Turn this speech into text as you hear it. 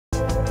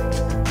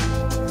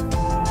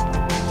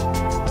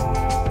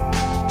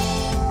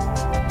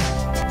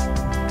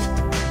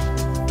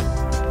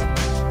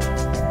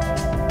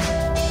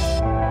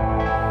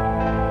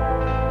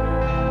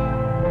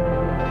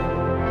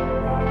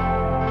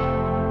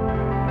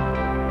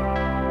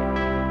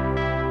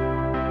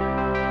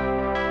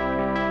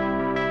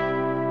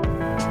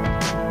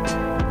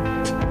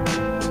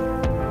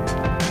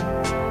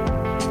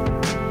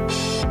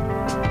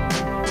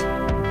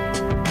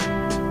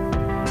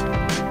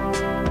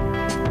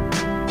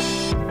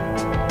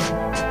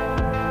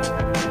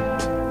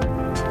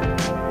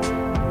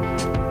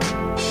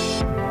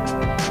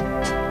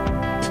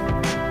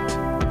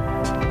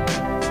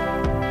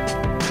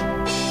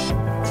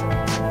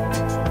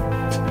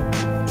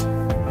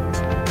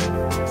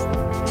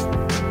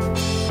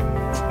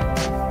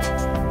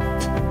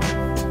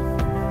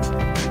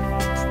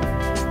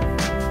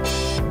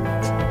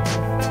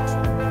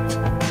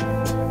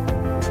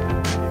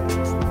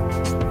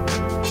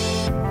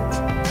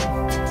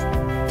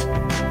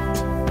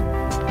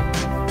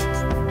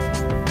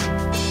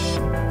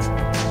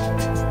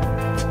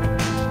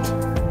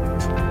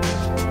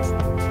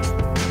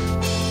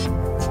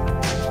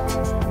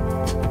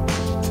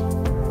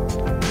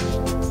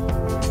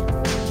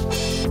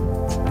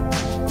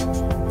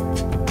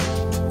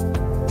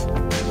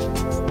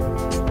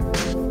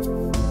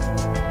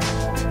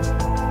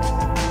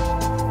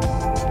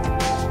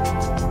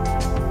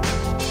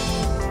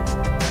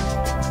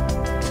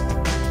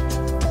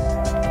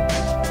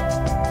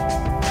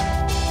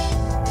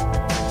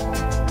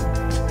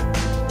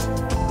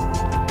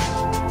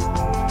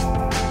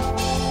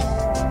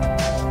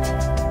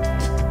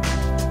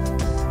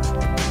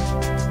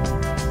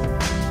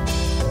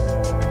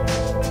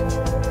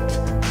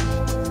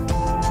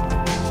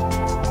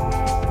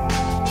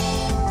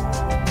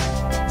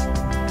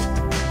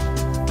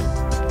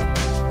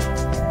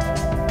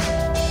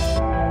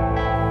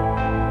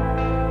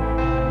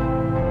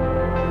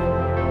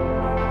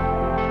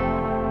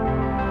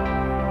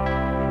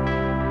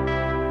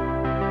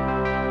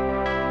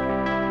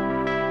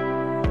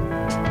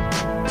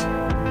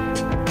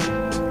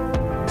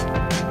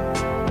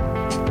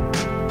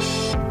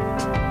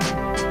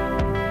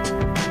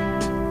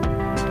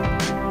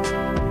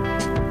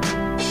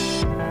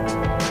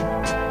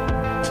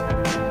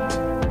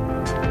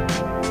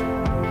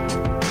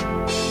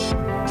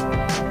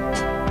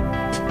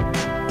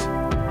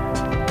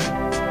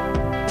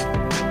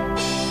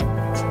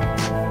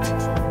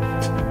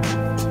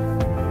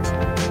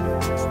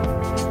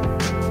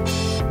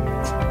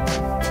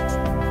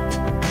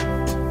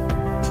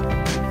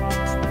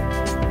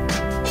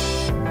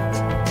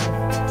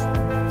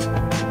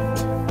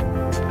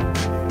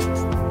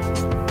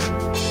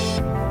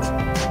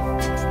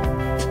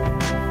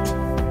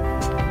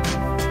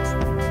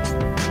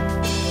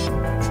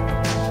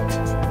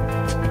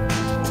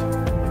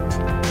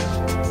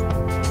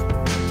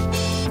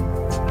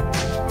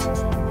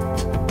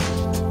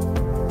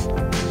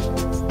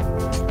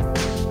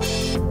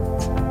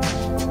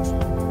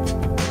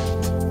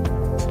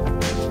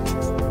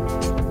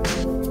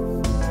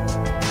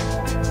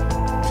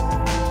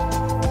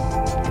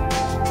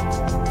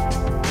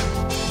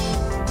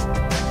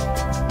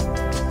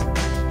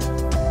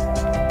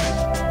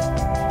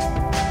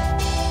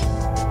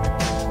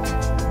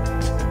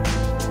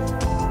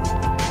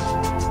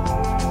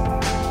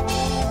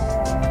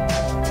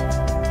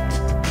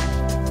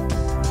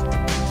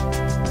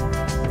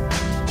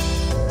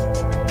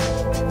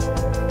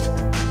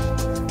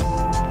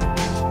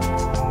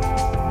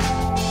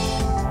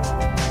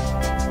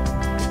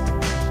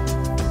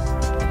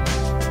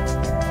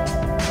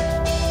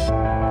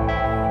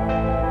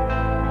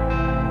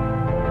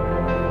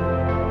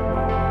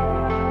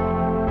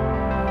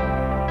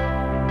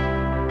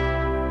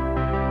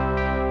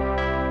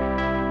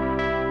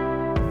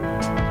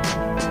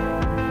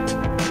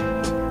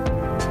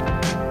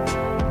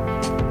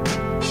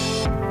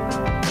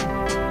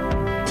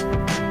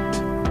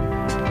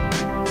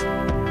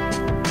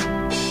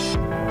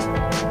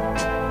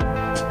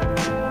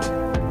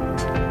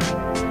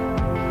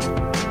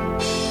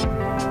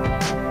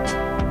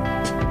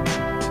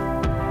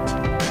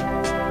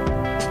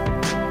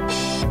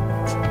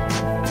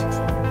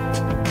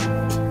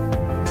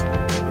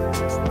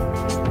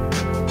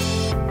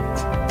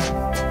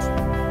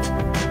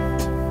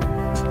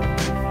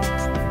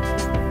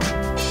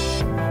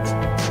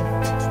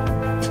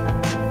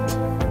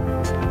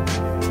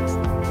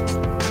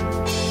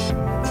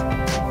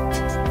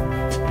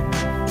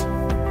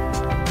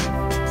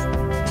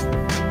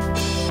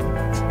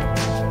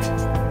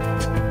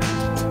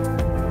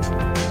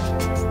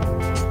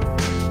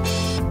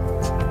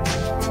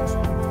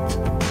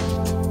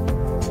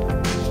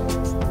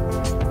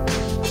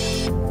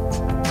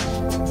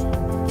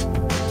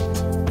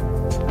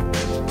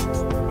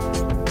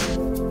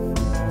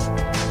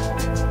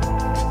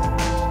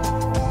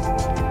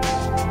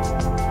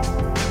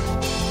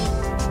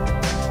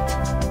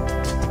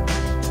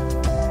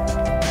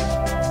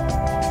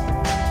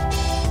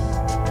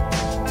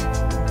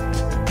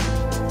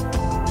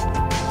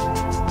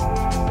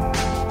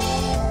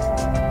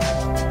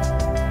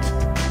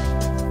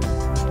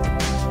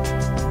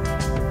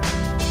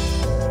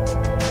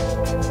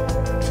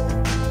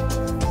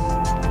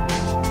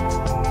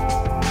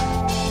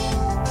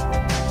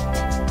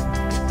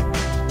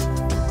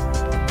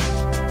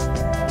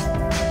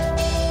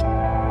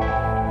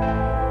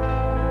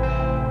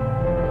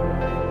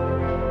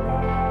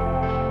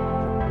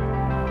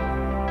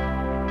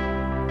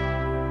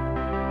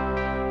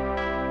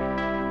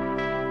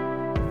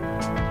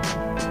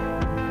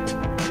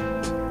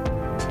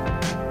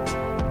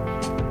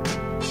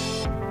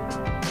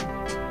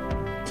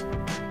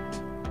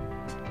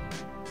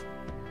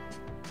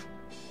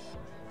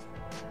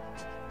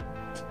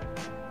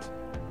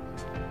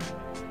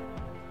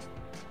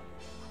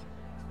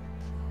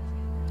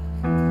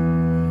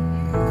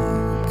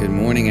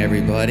morning,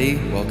 everybody.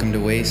 Welcome to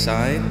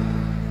Wayside.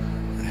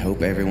 I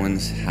hope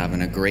everyone's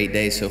having a great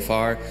day so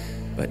far,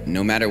 but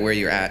no matter where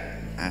you're at,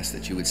 I ask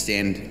that you would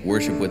stand,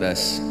 worship with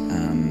us.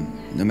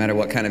 No matter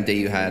what kind of day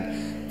you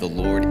had, the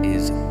Lord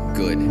is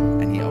good,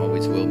 and He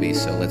always will be,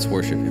 so let's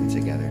worship Him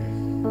together.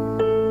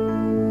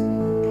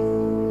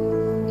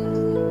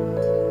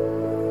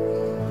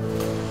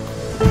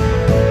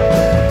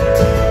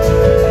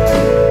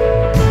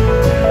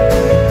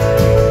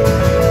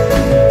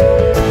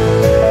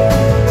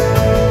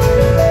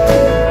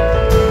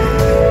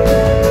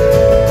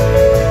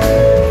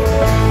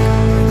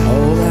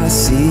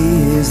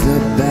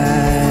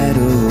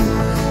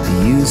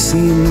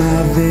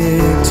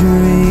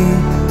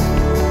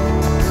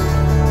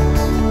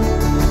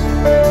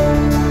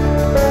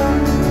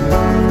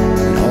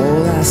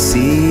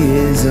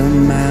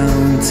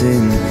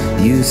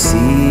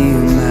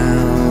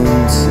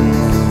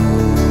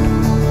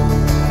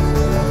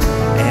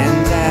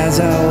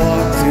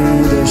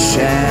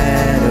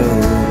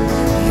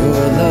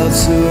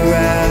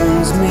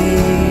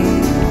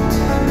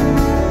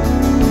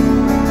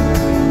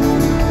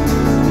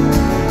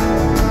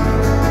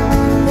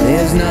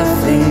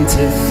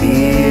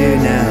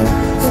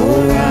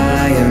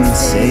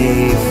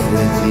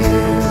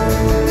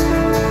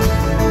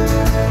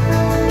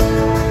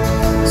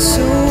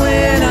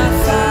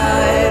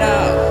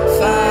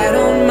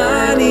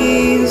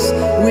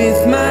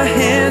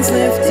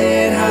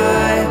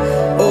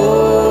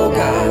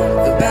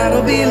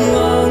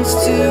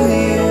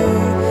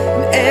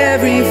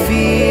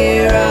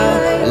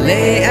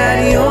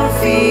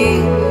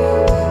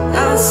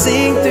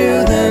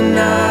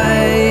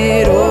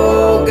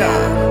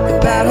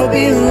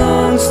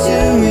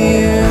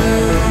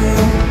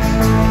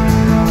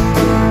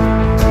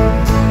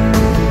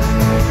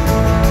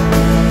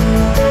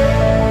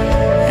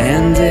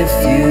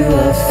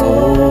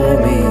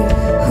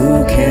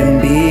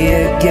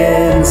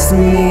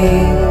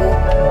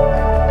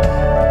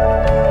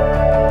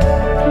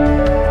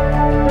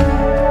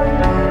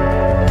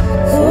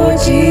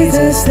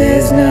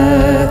 There's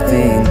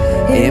nothing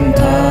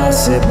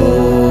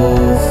impossible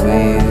for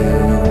you.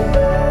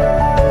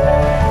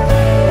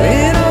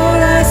 When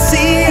all I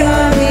see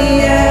are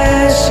the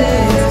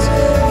ashes,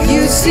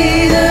 you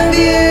see the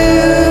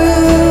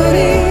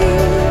beauty.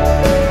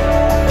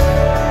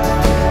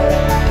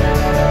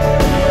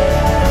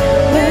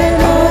 When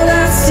all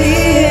I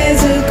see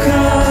is a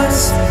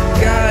cross,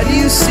 God,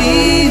 you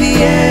see the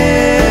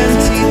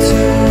empty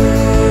tomb.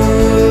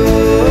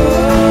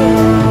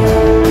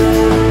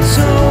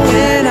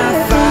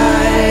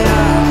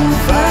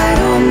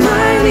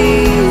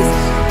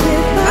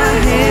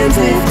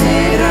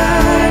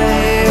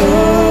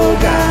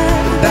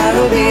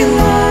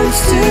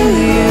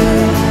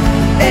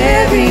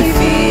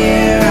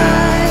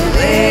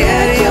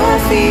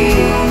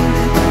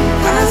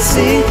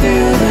 Sing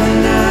through the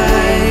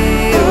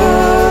night,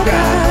 oh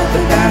God,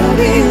 the battle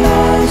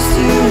belongs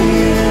to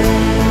you.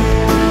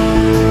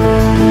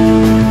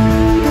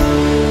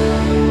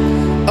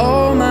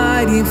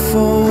 Almighty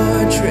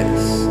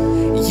fortress,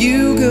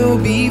 you go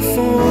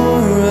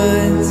before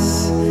us.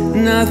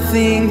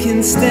 Nothing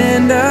can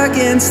stand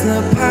against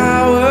the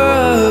power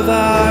of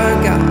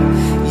our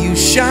God. You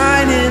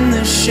shine in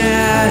the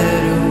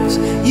shadows,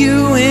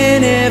 you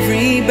win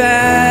every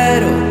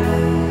battle.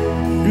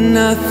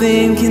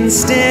 Nothing can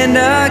stand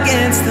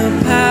against the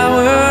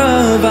power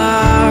of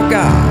our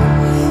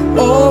God.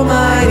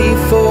 Almighty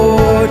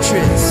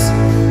fortress,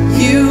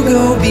 you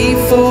go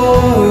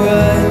before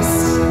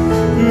us.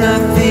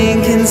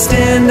 Nothing can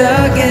stand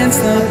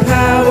against the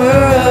power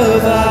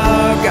of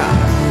our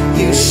God.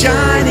 You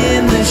shine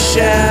in the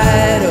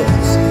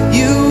shadows,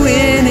 you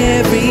win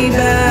every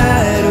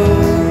battle.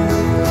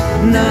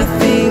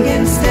 Nothing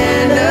can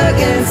stand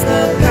against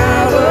the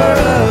power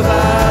of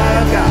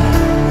our God.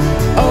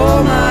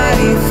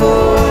 Almighty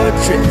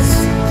fortress,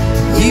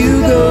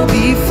 you go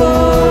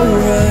before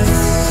us.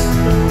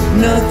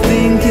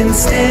 Nothing can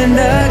stand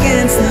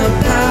against the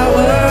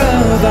power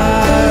of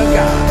our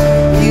God.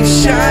 You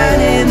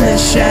shine in the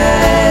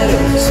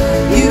shadows,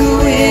 you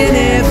win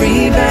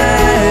every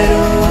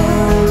battle.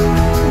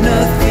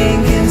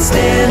 Nothing can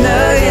stand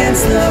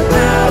against the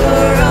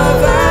power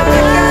of our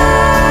God.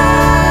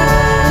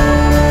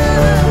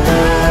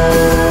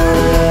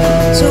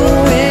 So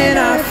when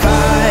I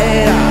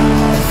fight,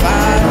 I'll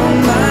fight on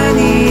my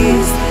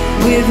knees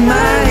with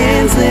my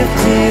hands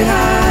lifted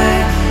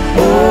high.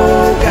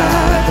 Oh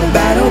God, the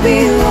battle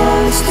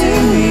belongs to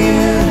you.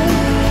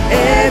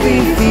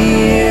 Every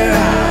fear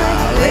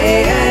I'll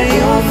lay at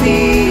your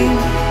feet.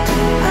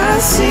 I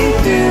sing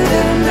through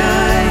the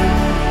night.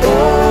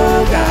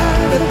 Oh God,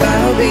 the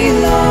battle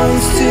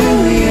belongs to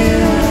you.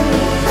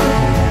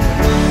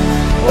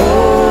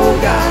 Oh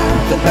God,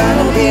 the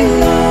battle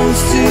belongs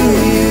to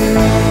you.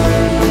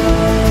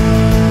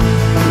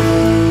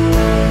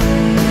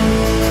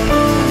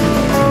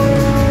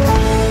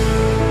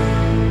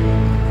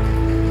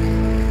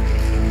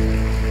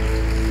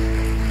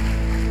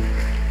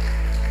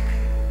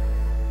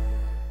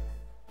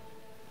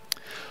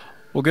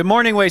 Well, good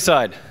morning,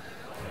 Wayside.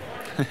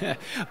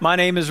 My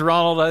name is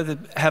Ronald.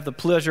 I have the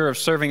pleasure of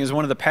serving as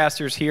one of the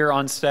pastors here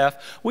on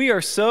staff. We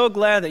are so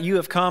glad that you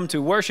have come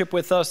to worship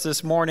with us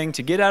this morning,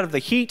 to get out of the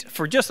heat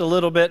for just a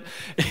little bit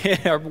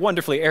in our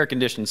wonderfully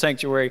air-conditioned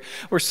sanctuary.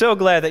 We're so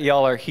glad that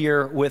y'all are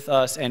here with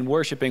us and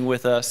worshiping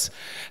with us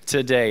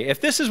today. If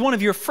this is one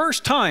of your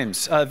first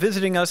times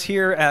visiting us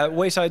here at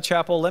Wayside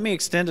Chapel, let me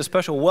extend a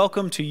special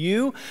welcome to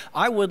you.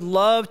 I would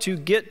love to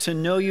get to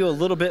know you a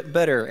little bit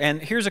better,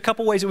 and here's a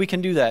couple ways that we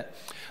can do that.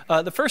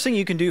 The first thing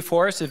you can do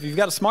for us, if you've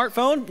got a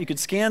smartphone, you could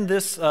scan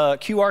this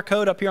QR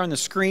code up here on the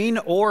screen,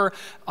 or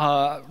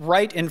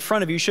right in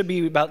front of you, should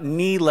be about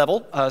knee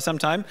level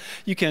sometime.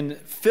 You can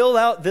fill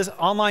out this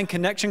online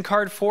connection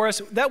card for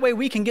us. That way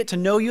we can get to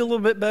know you a little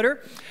bit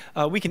better.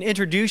 We can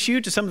introduce you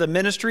to some of the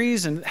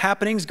ministries and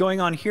happenings going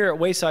on here at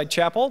Wayside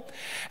Chapel.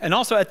 And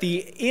also at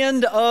the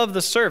end of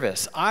the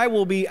service, I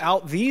will be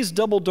out these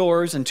double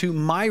doors and to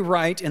my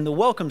right in the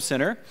Welcome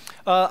Center.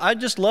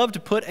 I'd just love to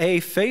put a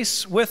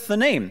face with the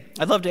name.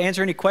 I'd love to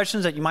answer any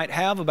questions that you might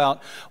have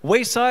about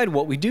Wayside,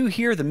 what we do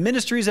here, the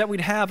ministries that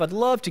we'd have. I'd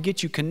love to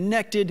get you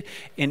connected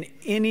in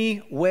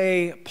any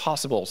way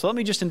possible. So let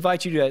me just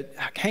invite you to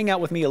hang out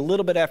with me a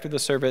little bit after the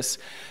service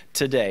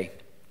today.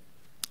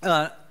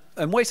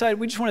 And Wayside,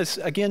 we just want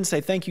to again say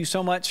thank you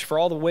so much for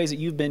all the ways that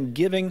you've been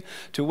giving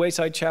to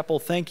Wayside Chapel.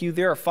 Thank you.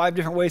 There are 5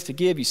 different ways to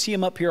give. You see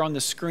them up here on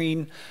the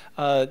screen.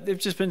 They've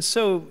just been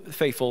so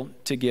faithful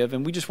to give,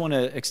 and we just want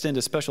to extend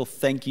a special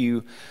thank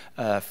you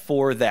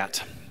for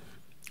that.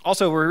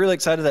 Also, we're really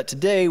excited that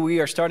today we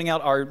are starting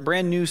out our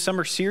brand new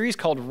summer series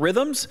called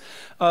Rhythms.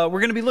 We're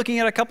going to be looking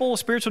at a couple of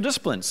spiritual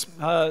disciplines,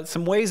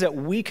 some ways that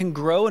we can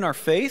grow in our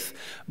faith,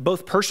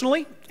 both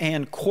personally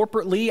and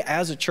corporately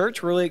as a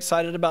church. We're really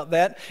excited about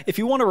that. If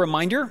you want a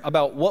reminder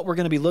about what we're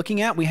going to be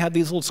looking at, we have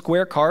these little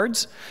square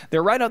cards.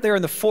 They're right out there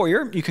in the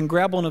foyer. You can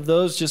grab one of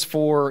those just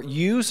for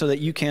you so that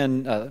you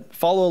can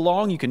follow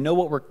along. You can know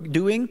what we're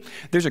doing.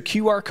 There's a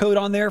QR code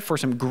on there for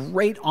some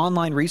great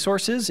online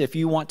resources if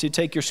you want to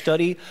take your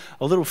study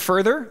a little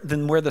further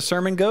than where the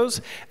sermon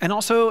goes. And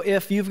also,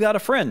 if you've got a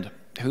friend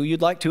who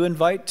you'd like to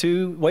invite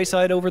to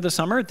Wayside over the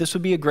summer, this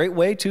would be a great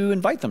way to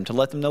invite them, to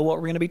let them know what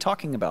we're going to be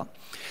talking about.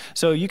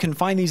 So you can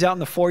find these out in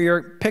the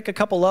foyer. Pick a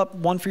couple up,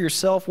 one for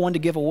yourself, one to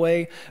give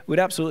away. We'd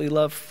absolutely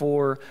love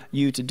for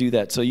you to do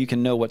that so you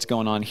can know what's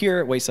going on here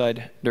at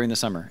Wayside during the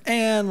summer.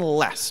 And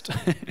last,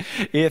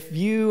 if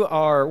you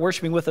are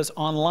worshiping with us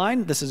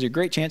online, this is a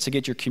great chance to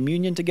get your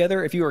communion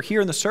together. If you are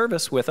here in the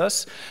service with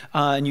us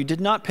and you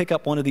did not pick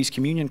up one of these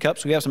communion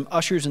cups, we have some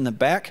ushers in the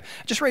back.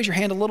 Just raise your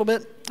hand a little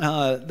bit.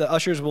 The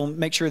ushers will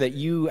make sure that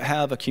you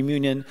have a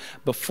communion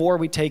before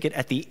we take it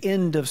at the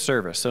end of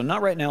service. So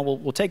not right now,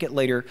 we'll take it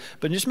later,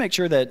 but just make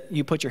sure that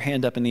you put your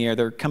hand up in the air.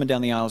 They're coming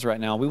down the aisles right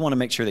now. We want to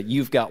make sure that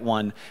you've got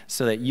one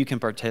so that you can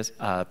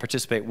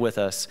participate with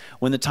us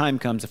when the time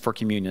comes for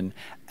communion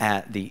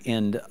at the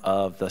end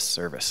of the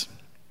service.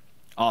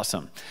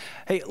 Awesome.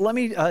 Hey, let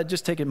me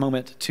just take a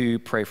moment to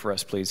pray for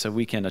us, please, so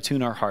we can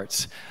attune our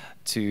hearts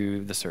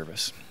to the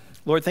service.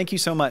 Lord, thank you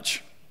so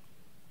much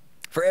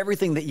for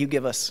everything that you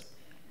give us.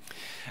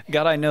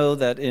 God, I know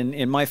that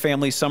in my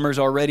family, summer's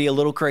already a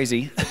little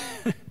crazy.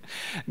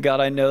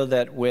 God, I know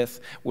that with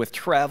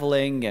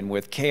traveling and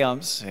with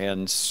camps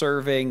and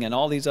serving and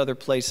all these other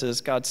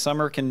places, God,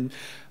 summer can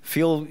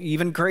feel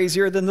even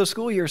crazier than the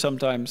school year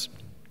sometimes.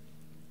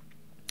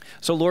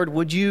 So, Lord,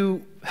 would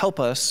you help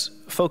us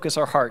focus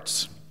our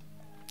hearts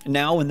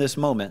now in this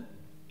moment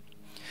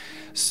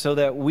so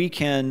that we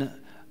can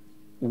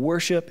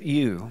worship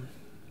you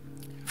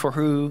for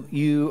who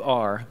you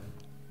are.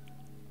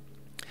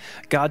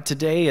 God,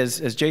 today,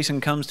 as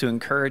Jason comes to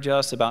encourage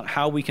us about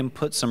how we can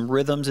put some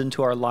rhythms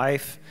into our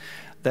life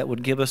that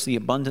would give us the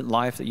abundant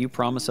life that you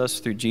promise us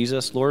through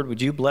Jesus, Lord,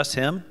 would you bless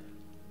him?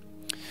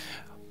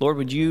 Lord,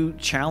 would you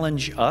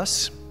challenge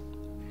us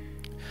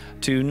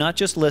to not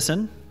just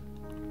listen,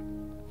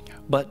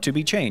 but to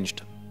be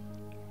changed?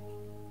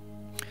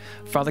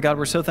 Father God,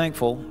 we're so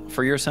thankful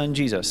for your son,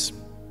 Jesus.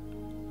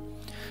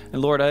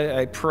 And Lord,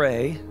 I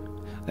pray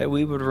that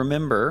we would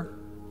remember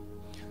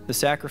the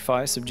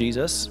sacrifice of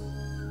Jesus,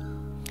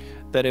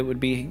 that it would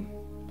be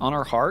on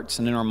our hearts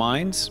and in our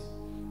minds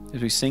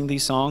as we sing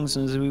these songs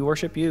and as we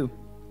worship you.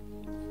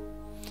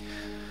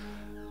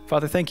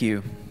 Father, thank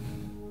you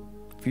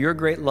for your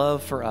great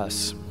love for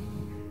us,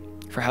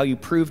 for how you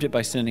proved it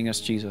by sending us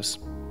Jesus.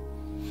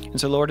 And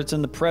so, Lord, it's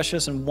in the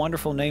precious and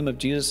wonderful name of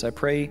Jesus, I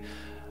pray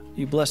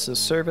you bless this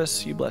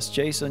service, you bless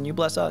Jason, you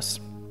bless us,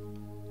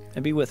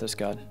 and be with us,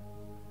 God.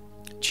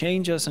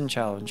 Change us and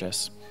challenge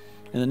us.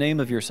 In the name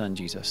of your son,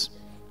 Jesus,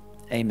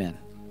 amen.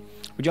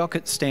 Would y'all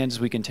stand as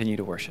we continue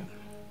to worship?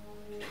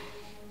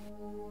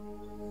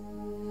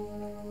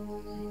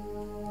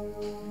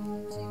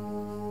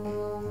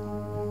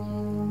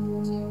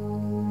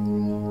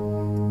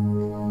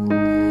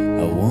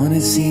 I want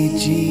to see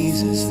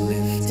Jesus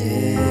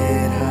lifted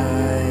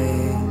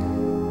high.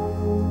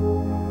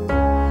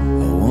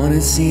 I want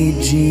to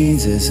see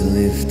Jesus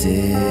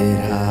lifted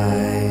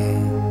high.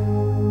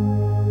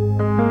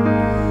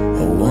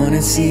 I want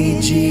to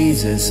see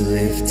Jesus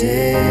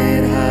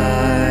lifted high.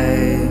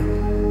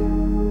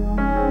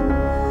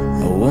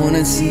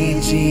 wanna see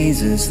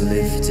Jesus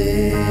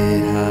lifted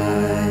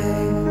high.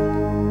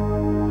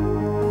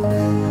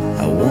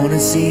 I wanna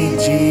see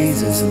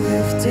Jesus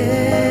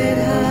lifted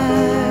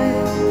high.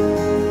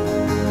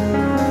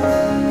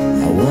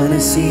 I wanna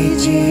see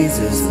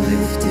Jesus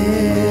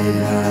lifted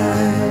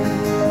high.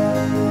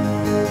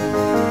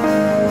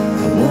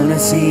 I wanna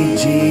see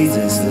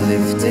Jesus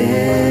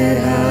lifted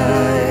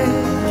high.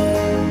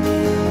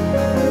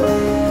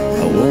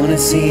 I wanna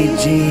see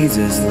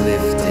Jesus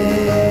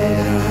lifted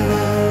high.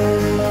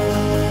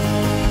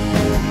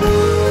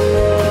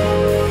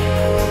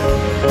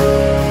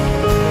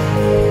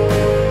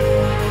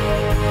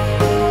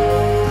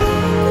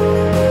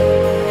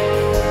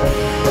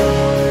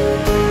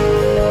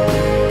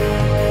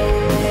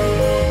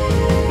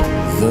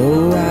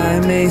 Though I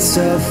may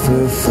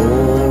suffer for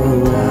a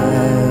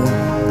while,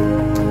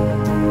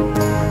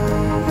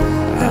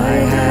 I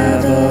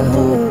have a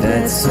hope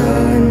that's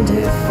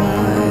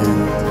undefiled.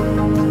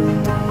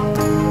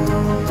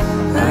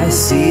 I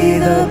see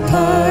the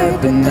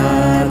part but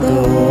not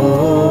the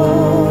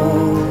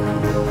whole,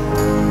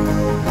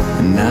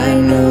 and I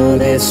know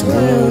this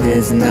world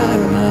is not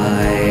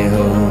my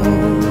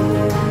home.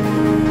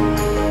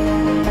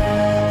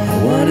 I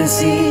wanna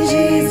see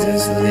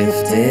Jesus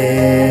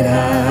lifted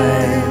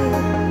high.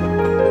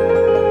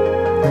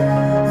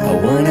 I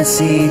wanna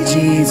see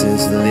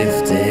Jesus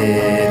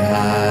lifted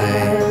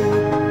high.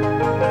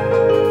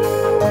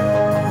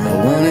 I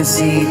wanna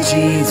see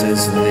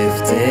Jesus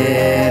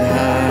lifted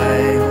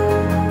high.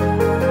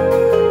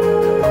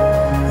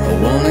 I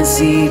wanna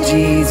see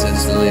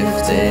Jesus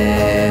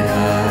lifted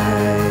high.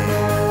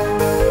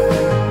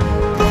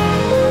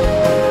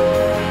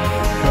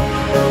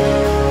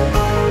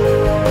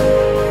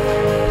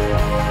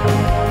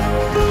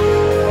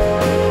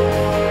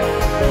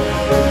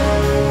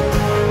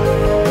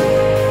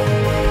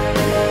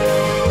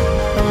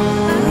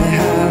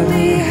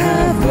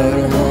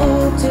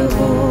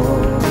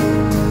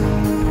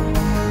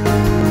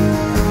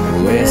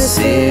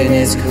 Sin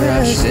is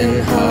crushed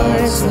and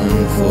hearts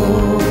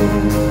unfold.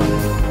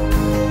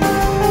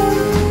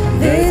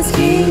 This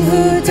King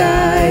who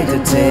died to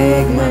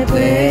take my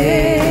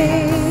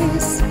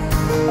place,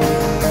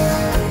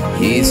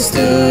 He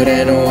stood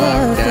and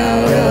walked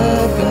out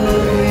of the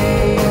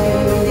grave.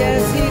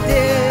 Yes, He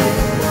did.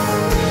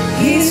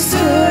 He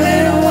stood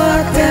and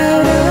walked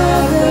out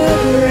of the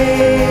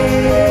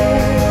grave.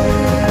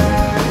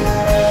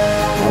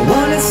 I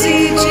wanna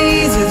see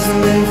Jesus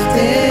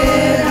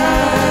lifted high.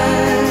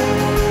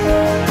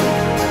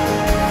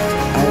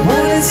 I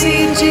wanna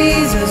see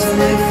Jesus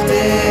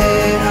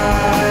lifted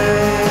high.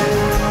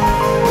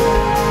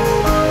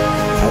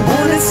 I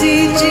wanna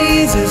see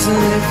Jesus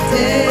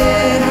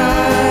lifted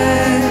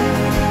high.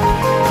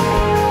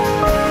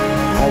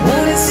 I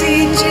wanna see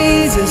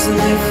Jesus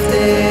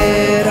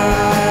lifted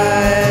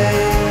high.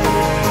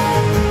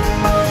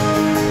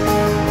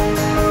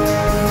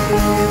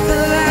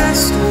 The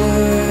last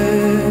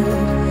word,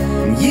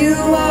 you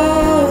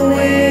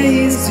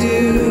always do.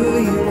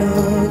 You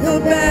know the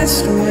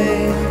best way.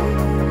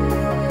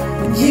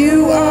 You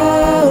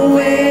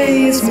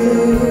always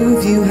move,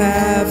 you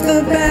have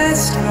the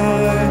best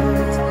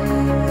heart,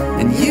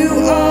 and you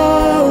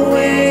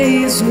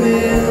always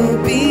will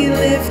be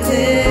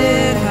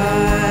lifted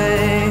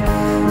high.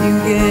 You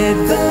get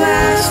the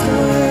last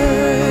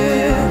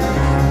word,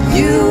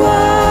 you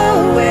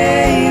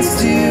always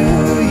do,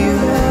 you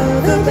know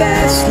the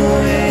best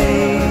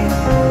way,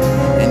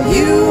 and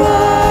you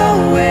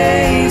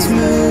always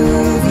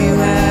move, you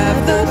have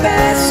the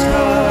best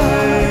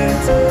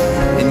heart,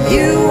 and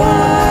you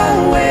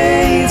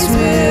always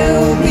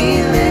will be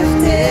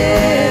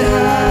lifted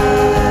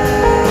high.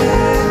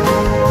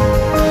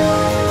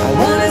 I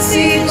wanna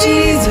see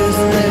Jesus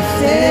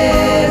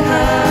lifted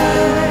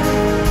high.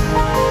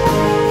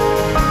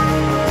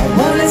 I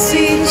wanna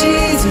see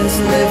Jesus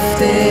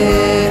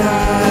lifted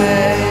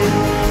high.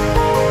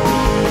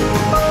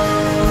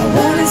 I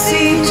wanna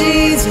see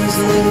Jesus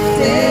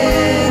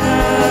lifted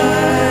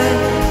high.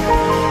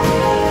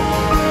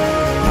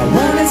 I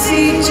wanna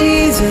see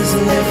Jesus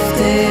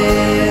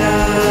lifted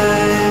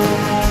high.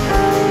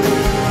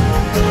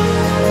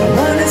 I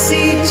wanna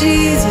see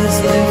Jesus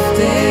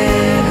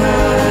lifted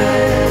high.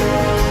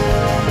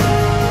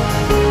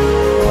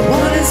 I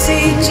wanna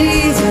see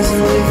Jesus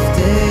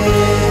lifted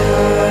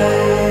high.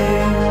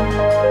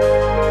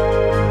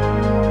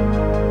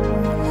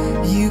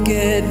 You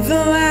get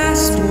the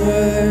last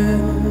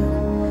word,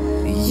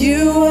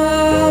 you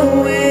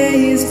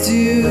always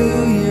do,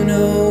 you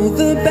know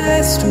the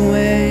best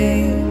way.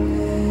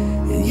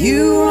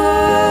 You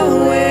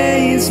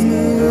always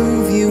move,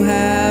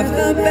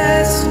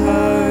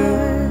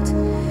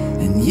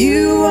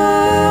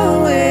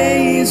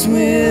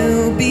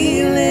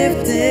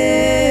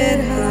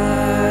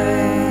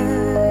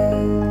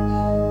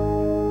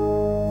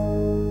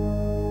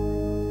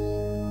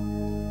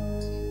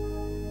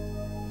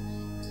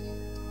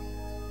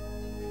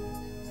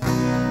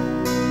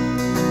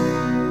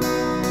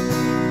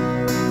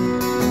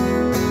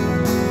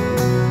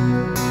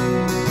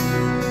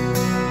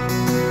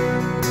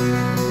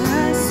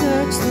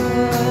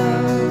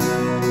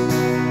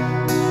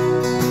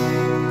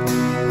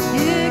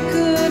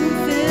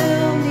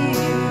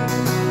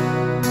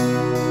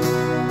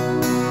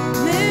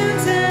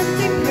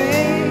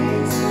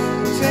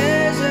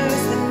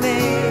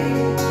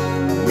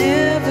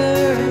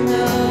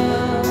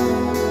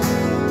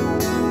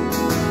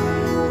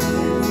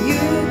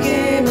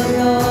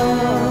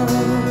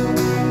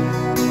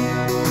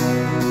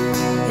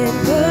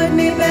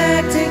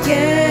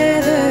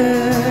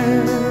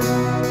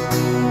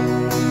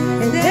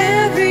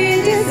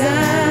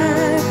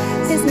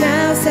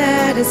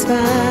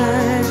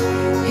 satisfied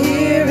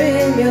here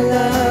in your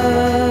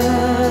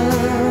love.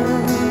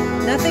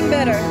 Nothing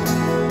better.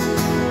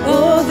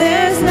 Oh,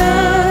 there's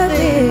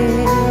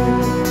nothing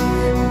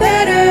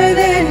better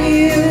than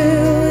you.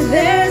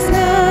 There's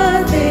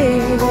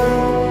nothing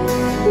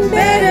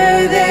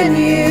better than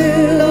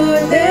you,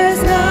 Lord.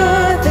 There's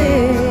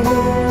nothing.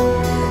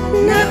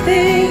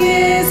 Nothing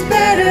is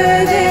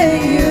better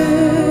than you.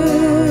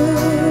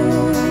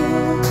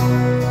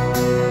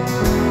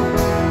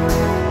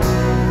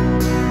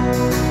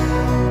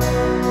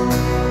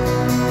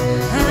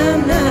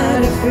 I'm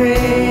not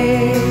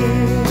afraid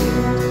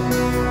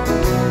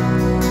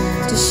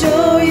to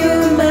show you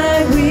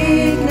my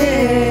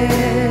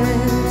weakness,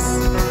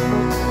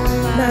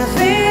 my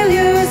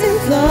failures and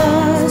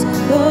flaws.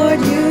 Lord,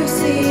 you've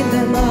seen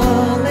them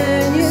all,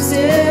 and you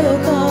still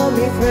call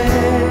me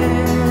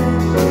friend.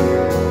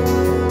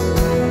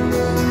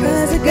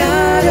 'Cause the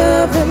God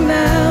of the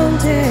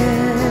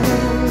mountain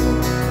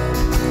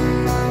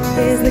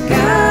is the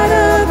God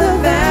of the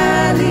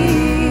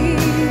valley,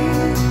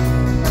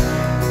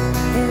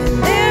 and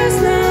there's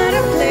not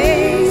a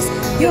place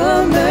your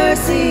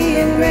mercy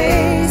and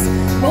grace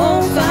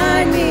won't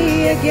find me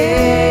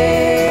again.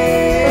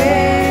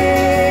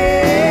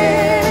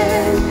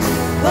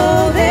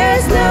 Oh,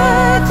 there's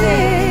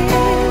nothing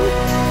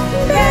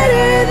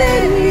better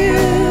than you.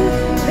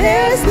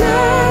 There's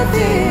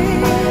nothing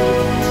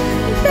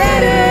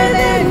better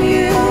than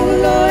you,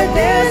 Lord.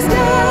 There's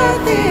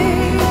nothing.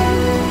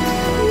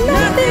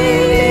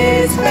 Nothing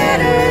is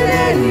better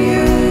than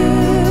you.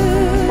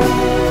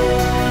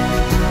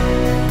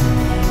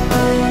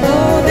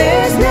 Oh,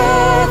 there's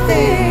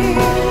nothing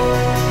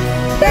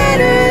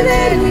better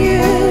than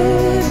you.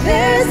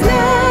 There's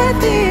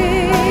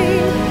nothing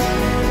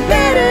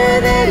better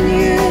than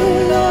you,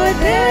 Lord.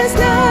 There's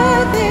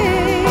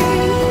nothing.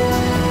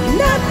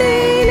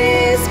 Nothing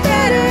is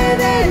better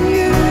than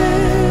you.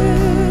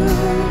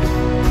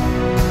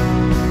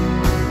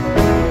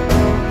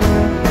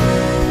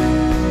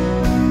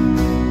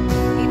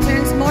 He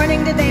turns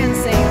mourning to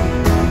dancing.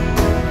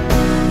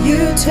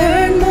 You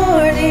turn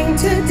mourning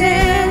to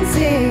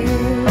dancing.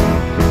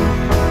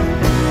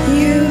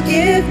 You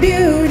give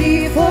beauty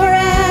for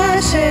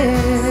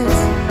ashes.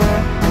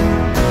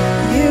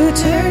 You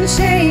turn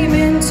shame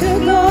into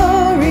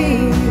glory.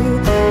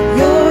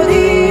 You're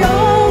the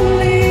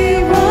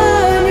only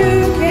one who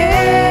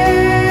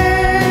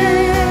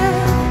can.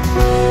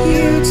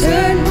 You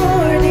turn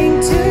mourning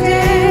to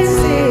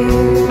dancing.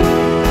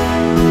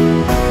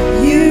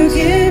 You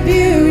give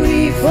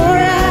beauty for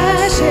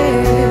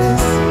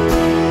ashes.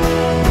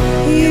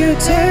 You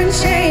turn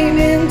shame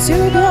into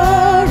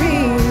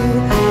glory.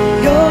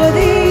 You're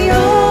the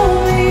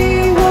only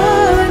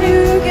one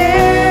who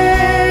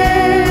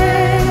can.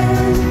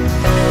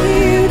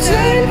 You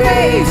turn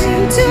graves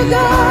into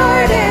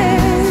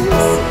gardens.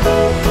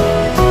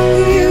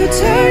 You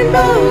turn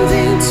bones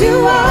into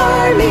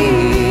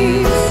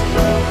armies.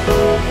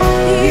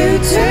 You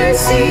turn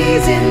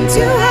seas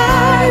into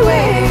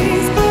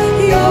highways.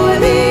 You're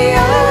the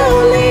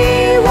only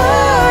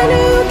one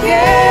who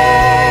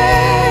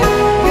can.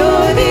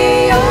 You're the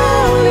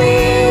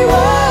only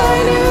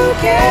one who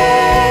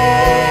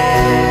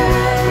can.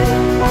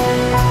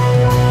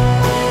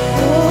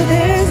 Oh,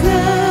 there's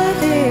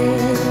nothing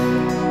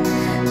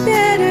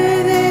better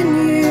than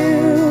you.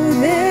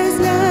 There's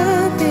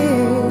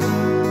nothing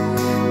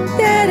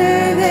better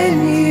than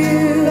you,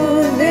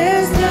 Lord.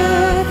 There's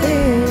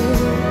nothing.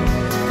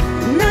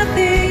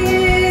 Nothing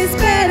is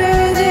better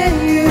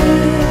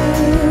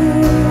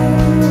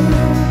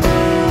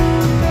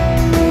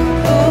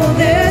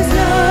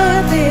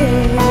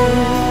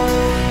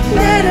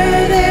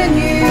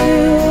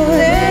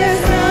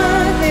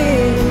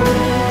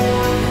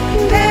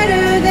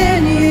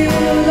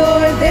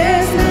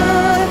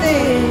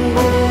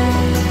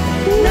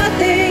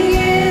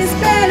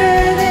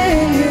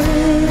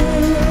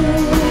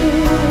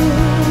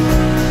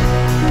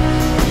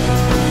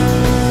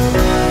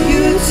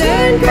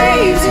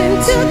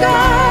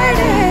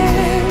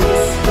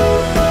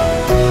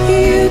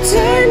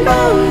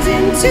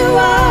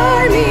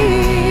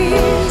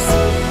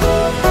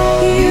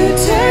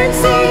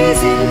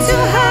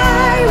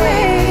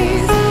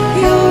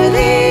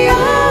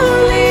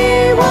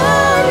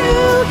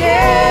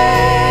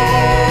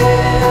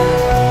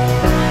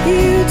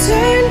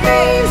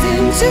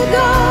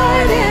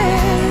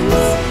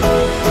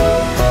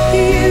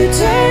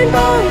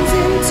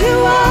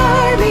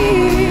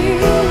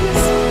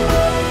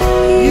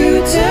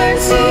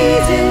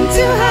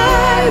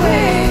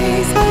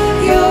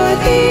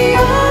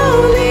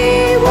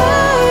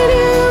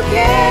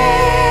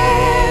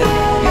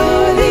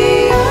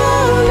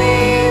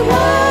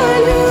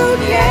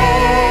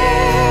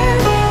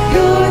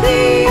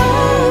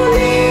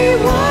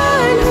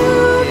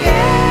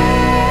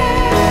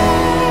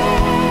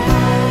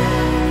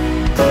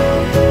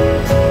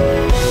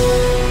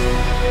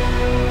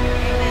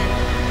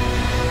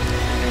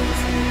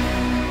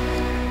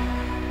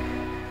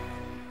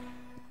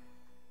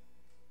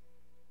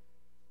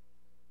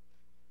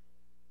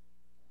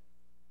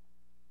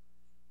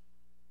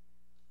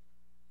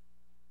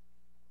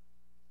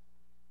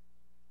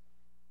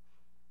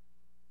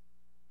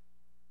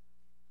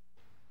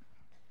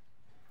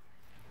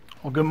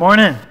Well, good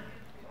morning.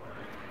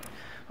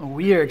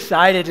 We are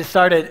excited to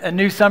start a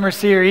new summer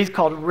series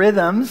called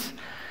Rhythms.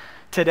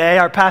 Today,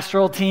 our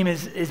pastoral team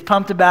is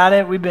pumped about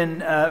it. We've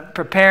been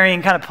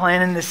preparing, kind of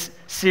planning this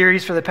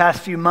series for the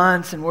past few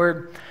months, and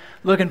we're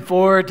looking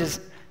forward to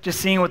just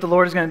seeing what the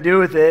Lord is going to do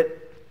with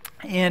it.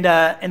 And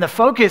the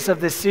focus of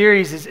this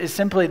series is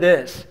simply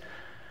this.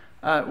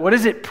 What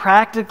does it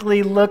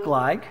practically look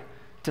like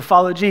to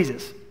follow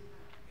Jesus?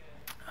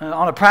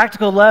 On a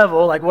practical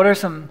level, like what are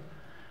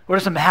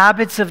some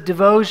habits of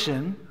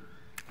devotion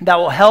that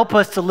will help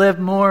us to live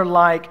more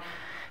like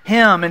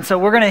Him? And so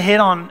we're going to hit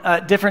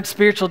on different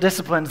spiritual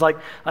disciplines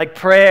like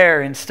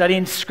prayer and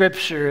studying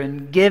Scripture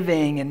and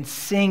giving and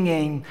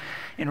singing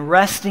and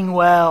resting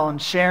well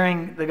and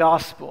sharing the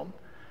gospel.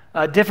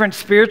 Different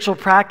spiritual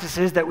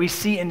practices that we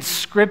see in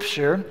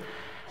Scripture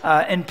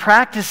and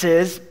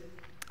practices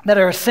that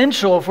are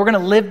essential if we're going to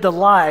live the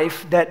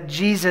life that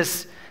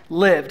Jesus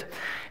lived.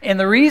 And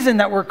the reason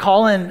that we're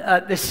calling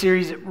this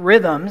series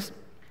Rhythms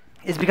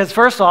is because,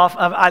 first off,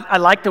 I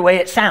like the way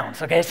it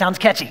sounds, okay? It sounds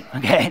catchy,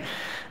 okay?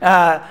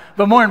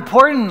 But more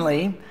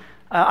importantly,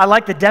 I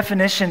like the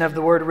definition of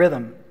the word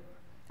rhythm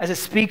as it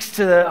speaks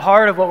to the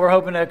heart of what we're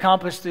hoping to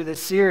accomplish through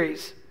this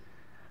series.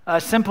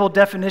 A simple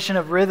definition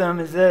of rhythm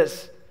is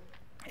this.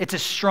 It's a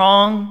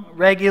strong,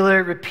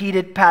 regular,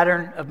 repeated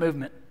pattern of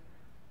movement.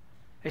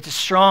 It's a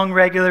strong,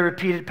 regular,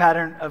 repeated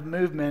pattern of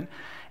movement.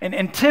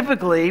 And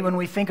typically, when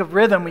we think of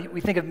rhythm,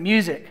 we think of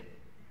music.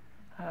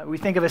 We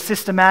think of a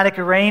systematic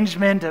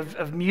arrangement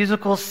of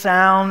musical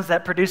sounds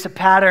that produce a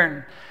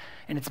pattern,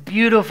 and it's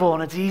beautiful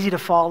and it's easy to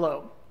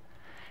follow.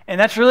 And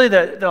that's really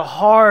the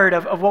heart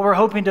of what we're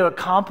hoping to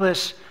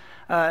accomplish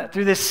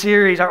through this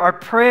series. Our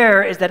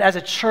prayer is that as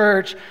a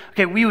church,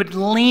 we would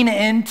lean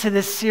into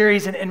this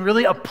series and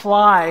really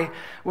apply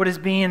what is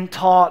being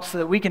taught so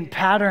that we can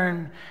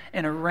pattern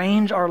and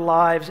arrange our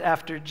lives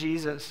after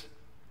Jesus.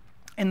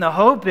 And the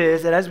hope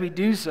is that as we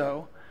do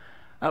so,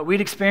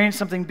 we'd experience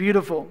something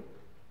beautiful.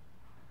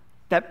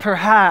 That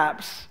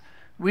perhaps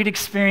we'd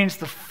experience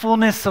the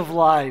fullness of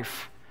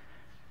life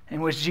in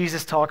which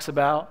Jesus talks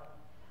about.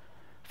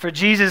 For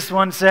Jesus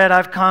once said,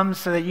 "I've come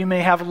so that you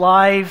may have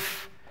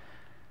life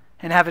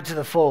and have it to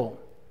the full."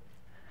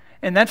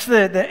 And that's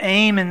the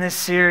aim in this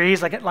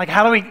series. Like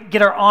how do we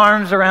get our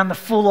arms around the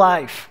full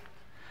life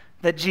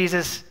that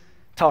Jesus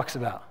talks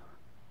about?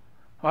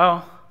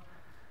 Well,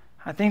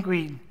 I think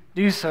we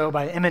do so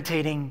by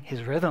imitating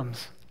His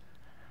rhythms,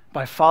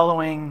 by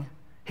following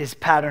His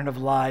pattern of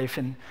life.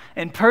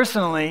 And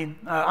personally,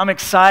 I'm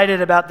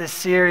excited about this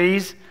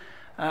series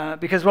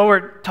because what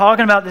we're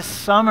talking about this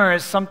summer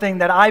is something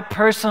that I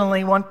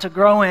personally want to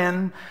grow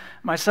in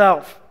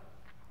myself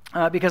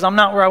because I'm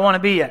not where I want to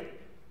be yet.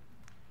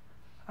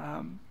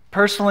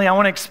 Personally, I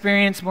want to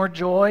experience more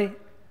joy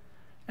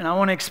and I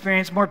want to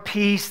experience more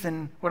peace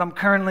than what I'm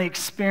currently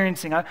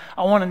experiencing. I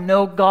want to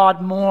know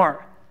God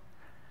more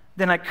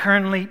than I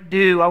currently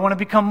do. I want to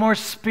become more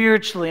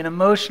spiritually and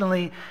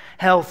emotionally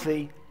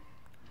healthy.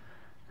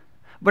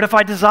 But if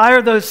I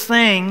desire those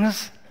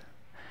things,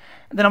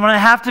 then I'm going to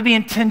have to be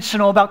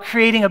intentional about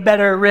creating a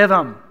better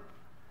rhythm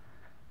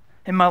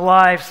in my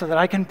life so that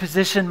I can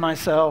position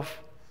myself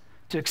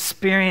to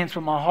experience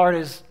what my heart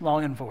is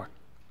longing for.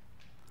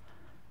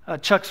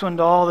 Chuck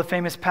Swindoll, the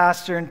famous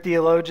pastor and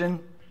theologian,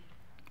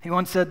 he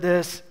once said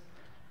this.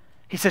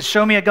 He said,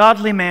 "Show me a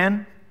godly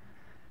man,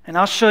 and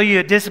I'll show you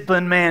a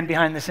disciplined man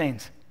behind the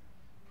scenes."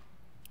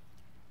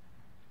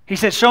 He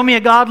said, "Show me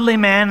a godly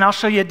man, and I'll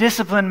show you a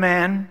disciplined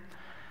man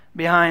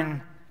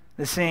behind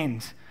the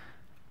scenes."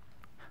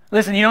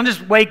 Listen, you don't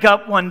just wake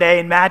up one day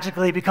and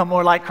magically become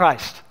more like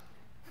Christ.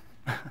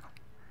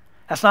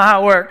 That's not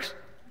how it works.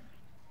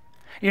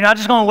 You're not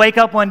just going to wake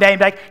up one day and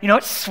be like, you know,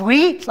 it's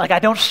sweet, like I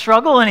don't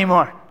struggle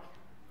anymore.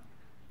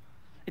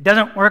 It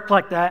doesn't work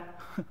like that.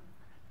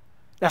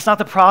 That's not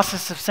the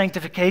process of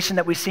sanctification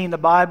that we see in the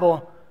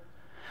Bible.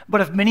 But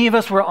if many of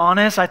us were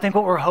honest, I think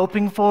what we're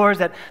hoping for is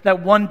that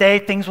one day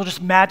things will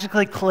just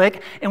magically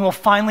click and we'll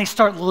finally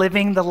start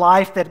living the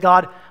life that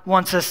God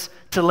wants us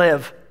to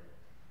live.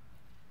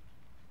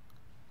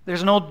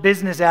 There's an old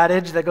business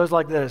adage that goes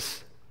like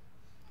this.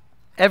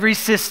 Every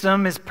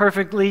system is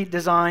perfectly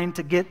designed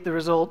to get the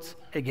results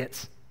it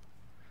gets.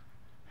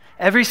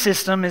 Every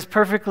system is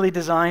perfectly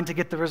designed to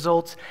get the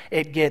results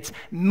it gets,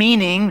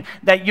 meaning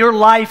that your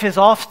life is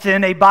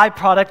often a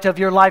byproduct of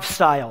your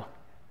lifestyle.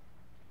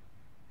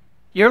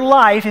 Your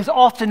life is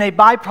often a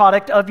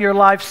byproduct of your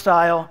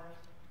lifestyle.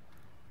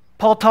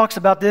 Paul talks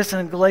about this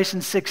in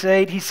Galatians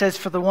 6:8. He says,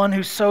 "For the one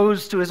who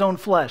sows to his own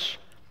flesh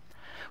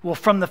will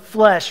from the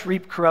flesh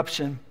reap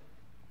corruption.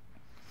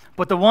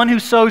 But the one who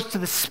sows to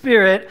the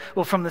Spirit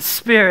will from the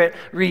Spirit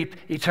reap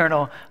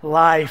eternal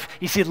life."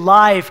 You see,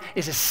 life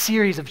is a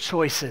series of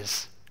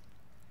choices.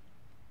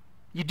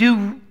 You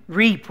do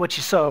reap what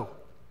you sow.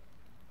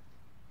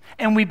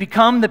 And we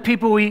become the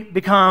people we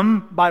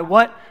become by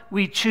what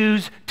we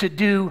choose to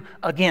do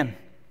again.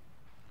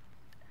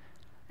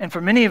 And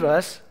for many of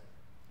us,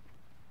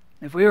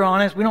 if we are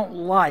honest, we don't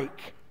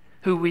like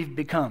who we've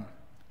become.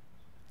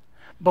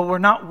 but we're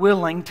not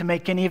willing to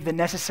make any of the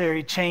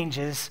necessary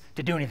changes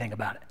to do anything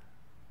about it.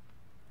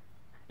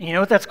 And you know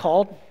what that's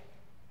called?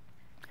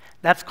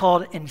 That's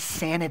called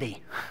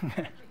insanity.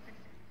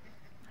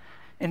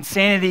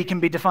 Insanity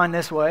can be defined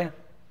this way.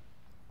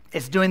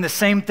 It's doing the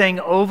same thing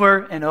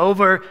over and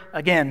over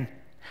again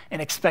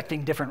and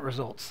expecting different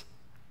results.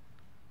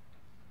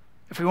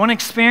 If we want to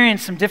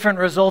experience some different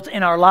results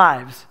in our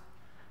lives,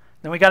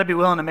 then we got to be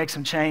willing to make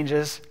some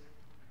changes.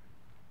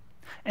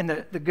 And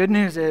the good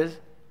news is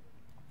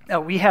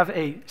that we have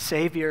a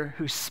Savior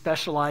who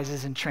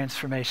specializes in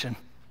transformation.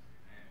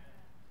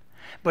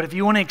 But if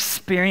you want to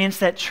experience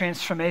that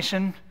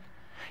transformation,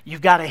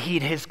 you've got to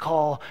heed his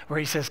call where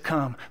he says,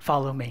 come,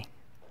 follow me.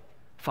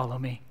 Follow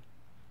me.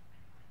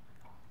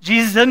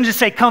 Jesus doesn't just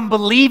say, come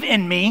believe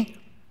in me.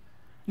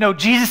 No,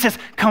 Jesus says,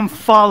 come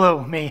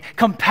follow me.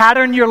 Come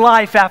pattern your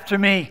life after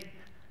me.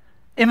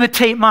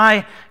 Imitate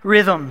my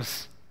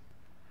rhythms.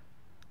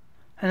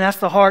 And that's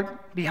the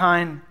heart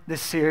behind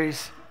this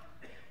series.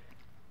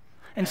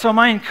 And so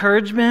my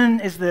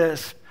encouragement is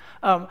this.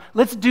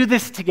 Let's do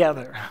this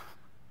together.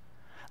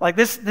 Like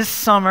this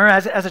summer,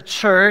 as a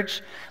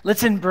church,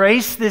 let's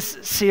embrace this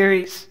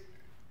series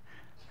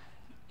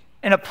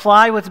and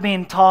apply what's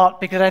being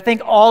taught, because I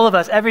think all of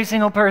us, every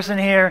single person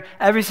here,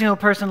 every single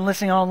person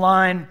listening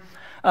online,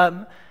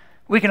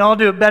 we can all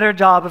do a better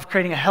job of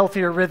creating a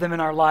healthier rhythm in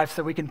our lives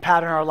so we can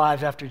pattern our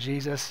lives after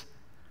Jesus.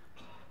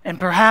 And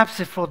perhaps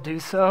if we'll do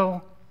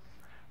so,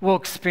 we'll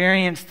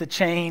experience the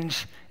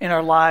change in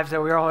our lives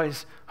that we're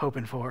always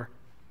hoping for.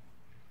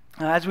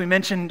 As we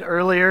mentioned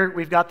earlier,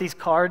 we've got these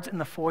cards in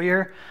the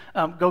foyer.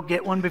 Go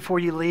get one before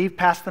you leave.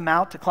 Pass them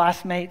out to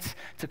classmates,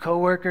 to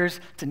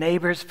coworkers, to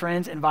neighbors,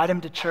 friends. Invite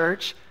them to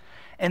church.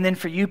 And then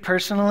for you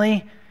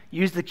personally,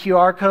 use the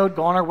QR code.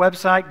 Go on our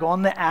website. Go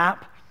on the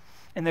app.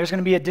 And there's going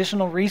to be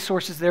additional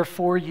resources there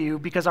for you,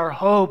 because our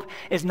hope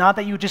is not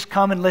that you just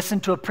come and listen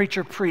to a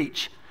preacher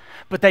preach,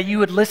 but that you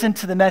would listen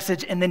to the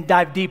message and then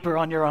dive deeper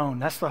on your own.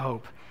 That's the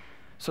hope.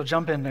 So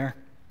jump in there.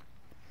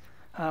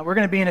 We're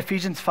going to be in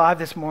Ephesians 5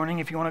 this morning,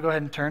 if you want to go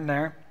ahead and turn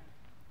there.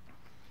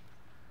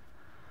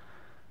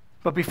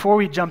 But before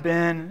we jump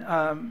in,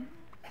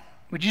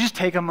 would you just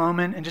take a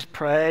moment and just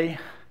pray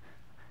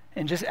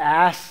and just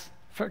ask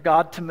for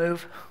God to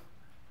move?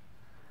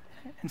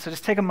 And so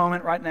just take a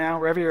moment right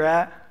now, wherever you're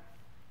at,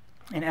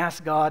 and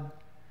ask God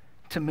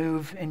to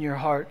move in your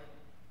heart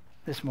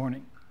this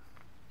morning.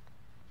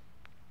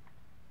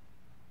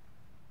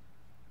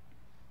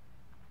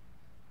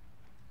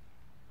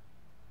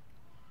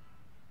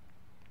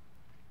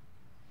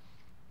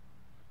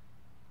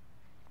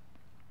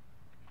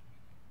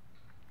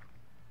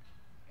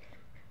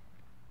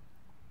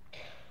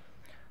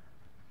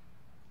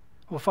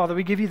 Well, Father,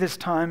 we give you this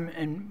time,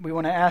 and we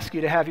want to ask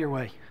you to have your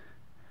way.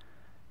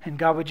 And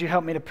God, would you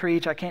help me to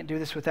preach? I can't do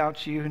this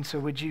without you, and so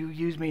would you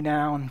use me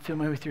now and fill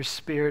me with your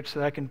Spirit so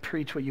that I can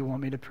preach what you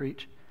want me to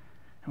preach?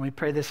 And we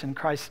pray this in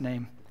Christ's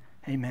name.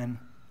 Amen.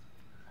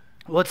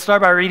 Well, let's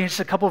start by reading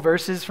just a couple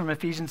verses from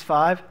Ephesians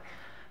 5.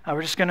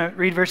 We're just going to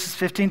read verses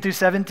 15 through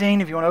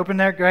 17. If you want to open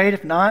there, great.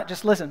 If not,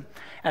 just listen.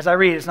 As I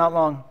read, it's not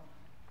long.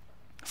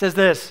 It says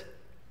this,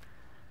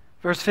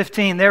 verse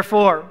 15,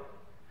 therefore,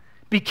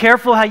 be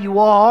careful how you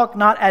walk,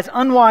 not as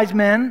unwise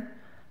men,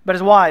 but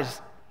as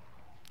wise,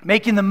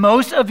 making the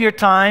most of your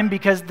time,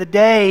 because the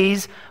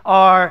days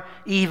are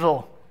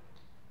evil.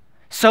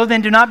 So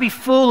then do not be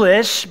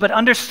foolish, but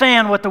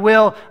understand what the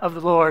will of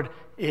the Lord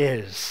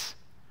is.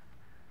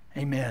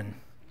 Amen.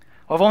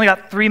 Well, I've only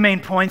got 3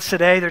 main points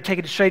today. They're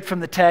taken straight from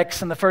the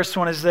text, and the first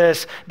one is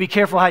this: be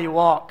careful how you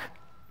walk.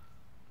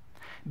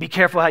 Be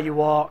careful how you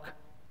walk.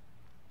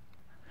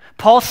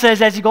 Paul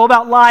says, as you go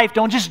about life,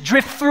 don't just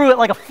drift through it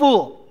like a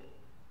fool.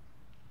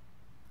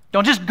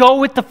 Don't just go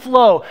with the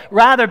flow.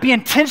 Rather, be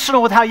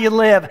intentional with how you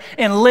live,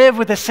 and live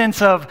with a sense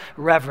of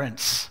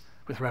reverence.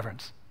 With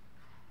reverence.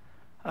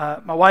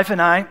 My wife and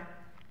I,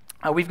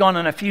 we've gone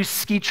on a few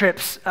ski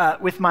trips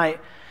with my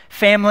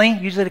family,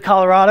 usually to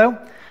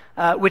Colorado.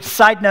 Which,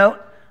 side note,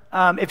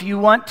 if you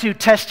want to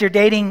test your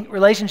dating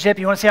relationship,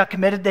 you want to see how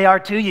committed they are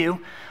to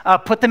you,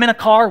 put them in a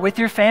car with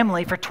your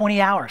family for 20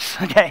 hours,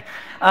 okay?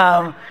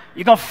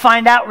 You're going to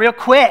find out real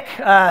quick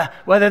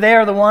whether they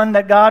are the one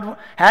that God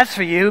has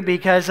for you,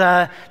 because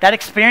that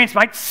experience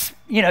might,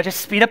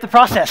 just speed up the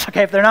process,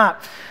 okay, if they're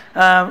not.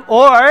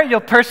 Or you'll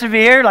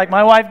persevere like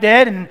my wife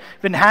did and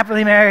been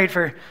happily married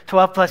for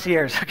 12 plus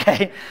years,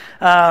 okay?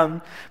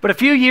 But a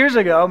few years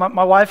ago,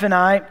 my wife and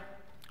I,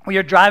 we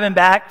were driving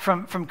back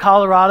from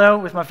Colorado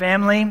with my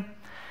family,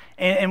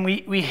 and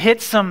we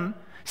hit some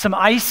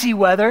icy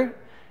weather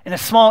in a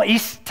small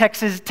East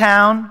Texas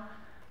town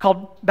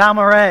called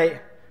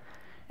Balmorhea.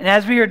 And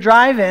as we were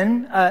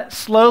driving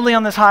slowly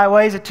on this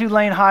highway, it's a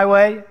 2-lane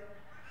highway,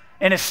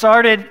 and it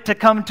started to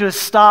come to a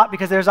stop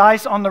because there's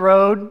ice on the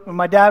road. When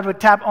my dad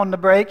would tap on the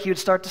brake, he would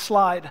start to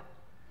slide.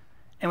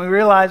 And we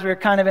realized we were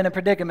kind of in a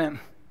predicament.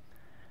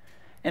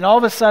 And all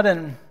of a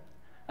sudden,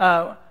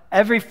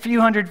 every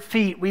few hundred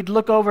feet, we'd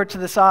look over to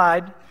the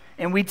side,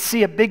 and we'd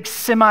see a big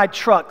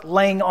semi-truck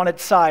laying on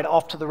its side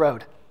off to the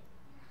road.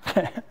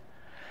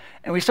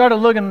 And we started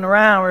looking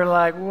around. We were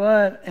like,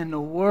 what in the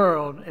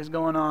world is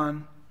going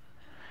on?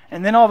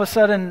 And then all of a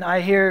sudden,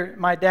 I hear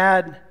my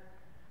dad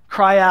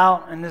cry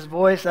out in this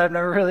voice that I've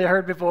never really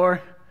heard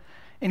before.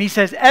 And he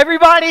says,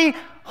 everybody,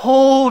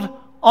 hold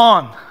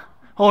on.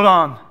 Hold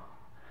on.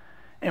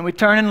 And we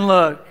turn and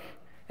look,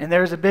 and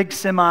there's a big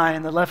semi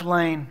in the left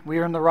lane. We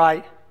were in the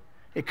right.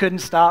 It couldn't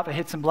stop. It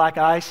hit some black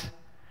ice.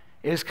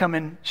 It was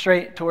coming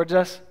straight towards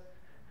us.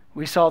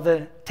 We saw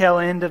the tail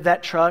end of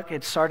that truck.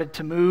 It started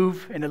to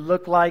move, and it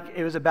looked like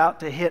it was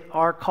about to hit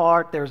our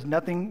car. There was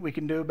nothing we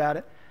can do about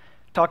it.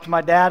 Talked to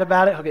my dad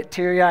about it. He'll get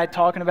teary-eyed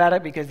talking about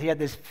it because he had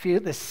this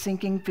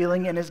sinking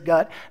feeling in his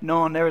gut,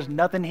 knowing there was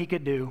nothing he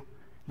could do.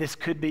 This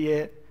could be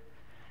it.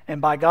 And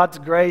by God's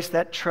grace,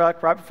 that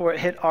truck, right before it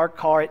hit our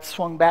car, it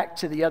swung back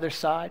to the other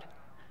side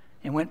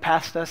and went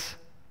past us.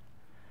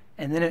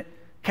 And then it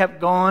kept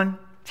going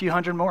a few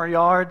hundred more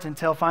yards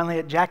until finally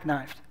it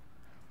jackknifed.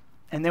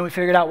 And then we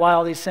figured out why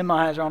all these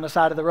semis are on the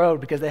side of the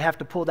road, because they have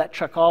to pull that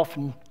truck off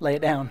and lay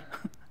it down.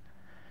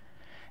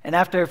 And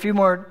after a few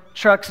more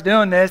trucks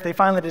doing this, they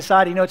finally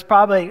decided, it's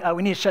probably,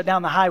 we need to shut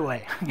down the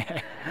highway.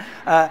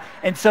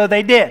 And so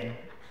they did.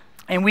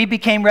 And we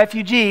became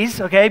refugees,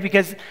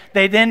 because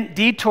they then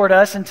detoured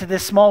us into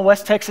this small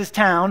West Texas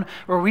town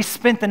where we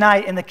spent the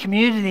night in the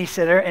community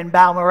center in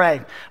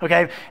Balmorhea,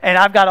 And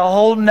I've got a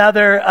whole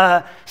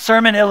nother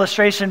sermon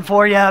illustration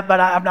for you, but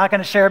I'm not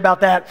going to share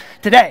about that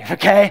today,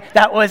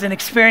 That was an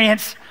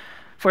experience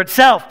for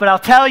itself. But I'll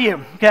tell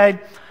you,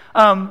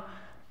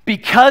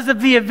 because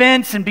of the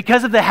events and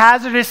because of the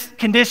hazardous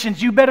conditions,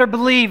 you better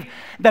believe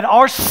that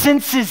our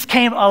senses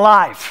came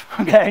alive,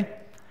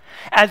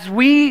 As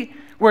we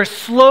were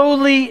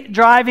slowly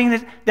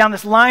driving down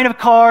this line of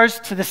cars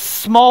to this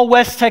small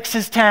West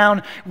Texas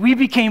town, we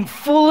became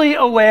fully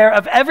aware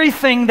of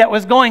everything that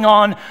was going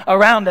on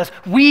around us.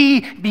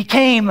 We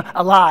became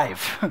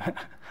alive.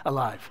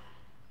 Alive.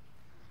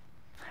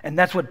 And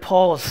that's what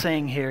Paul is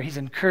saying here. He's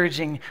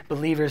encouraging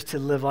believers to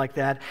live like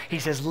that. He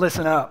says,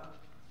 listen up.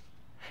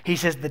 He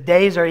says, the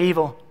days are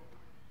evil.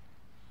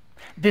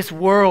 This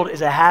world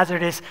is a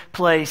hazardous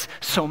place,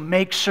 so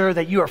make sure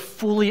that you are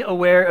fully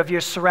aware of your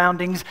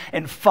surroundings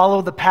and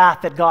follow the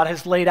path that God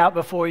has laid out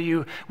before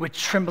you with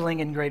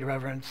trembling and great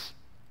reverence.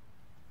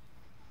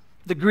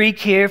 The Greek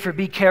here for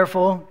be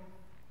careful,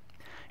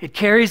 it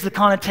carries the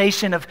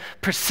connotation of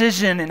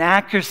precision and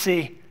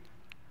accuracy.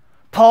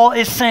 Paul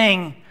is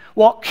saying,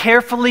 walk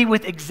carefully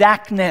with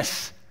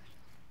exactness.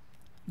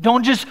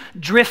 Don't just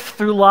drift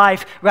through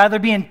life, rather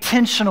be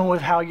intentional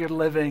with how you're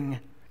living.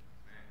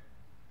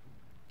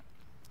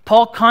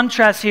 Paul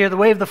contrasts here the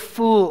way of the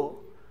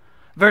fool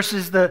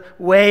versus the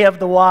way of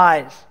the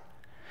wise.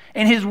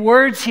 And his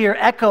words here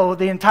echo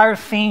the entire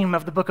theme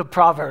of the book of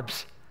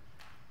Proverbs.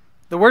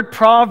 The word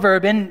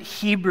proverb in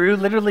Hebrew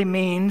literally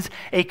means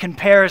a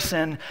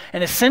comparison.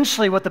 And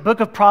essentially what the book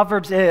of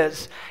Proverbs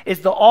is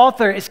the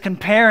author is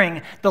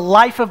comparing the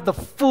life of the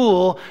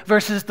fool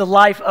versus the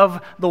life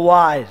of the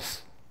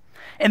wise.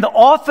 And the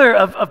author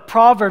of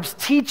Proverbs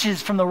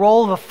teaches from the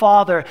role of a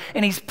father,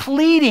 and he's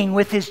pleading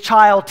with his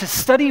child to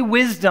study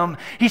wisdom.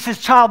 He says,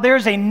 child,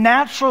 there's a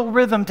natural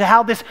rhythm to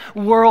how this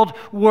world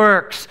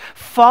works.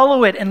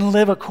 Follow it and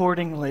live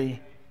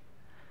accordingly.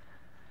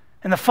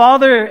 And the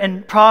father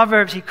in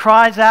Proverbs, he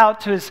cries out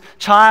to his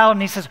child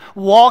and he says,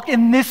 walk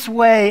in this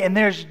way, and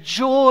there's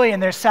joy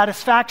and there's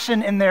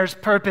satisfaction and there's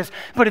purpose.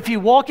 But if you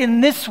walk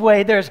in this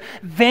way, there's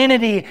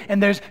vanity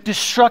and there's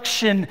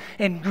destruction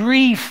and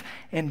grief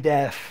and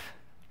death.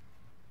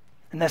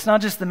 And that's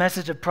not just the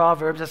message of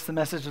Proverbs, that's the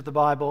message of the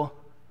Bible.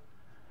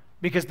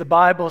 Because the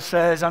Bible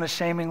says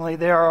unashamedly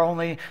there are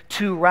only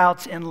two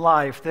routes in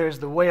life. There's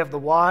the way of the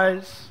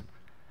wise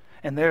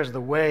and there's the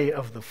way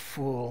of the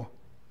fool.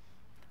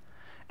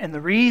 And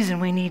the reason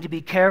we need to be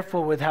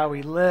careful with how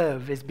we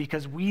live is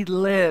because we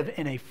live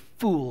in a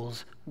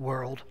fool's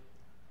world.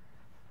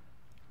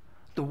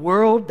 The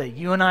world that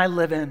you and I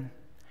live in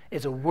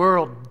is a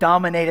world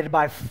dominated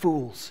by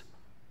fools.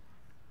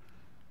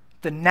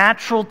 The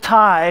natural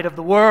tide of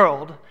the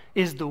world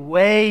is the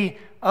way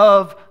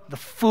of the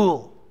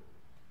fool.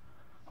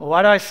 Well,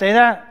 why do I say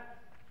that?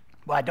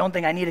 Well, I don't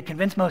think I need to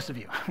convince most of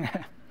you.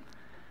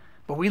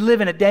 But we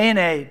live in a day and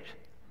age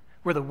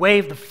where the way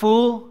of the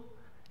fool,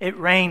 it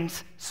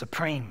reigns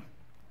supreme.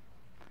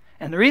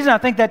 And the reason I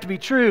think that to be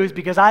true is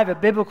because I have a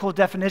biblical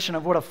definition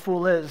of what a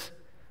fool is.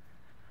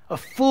 A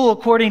fool,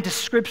 according to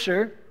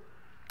Scripture,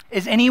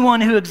 is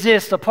anyone who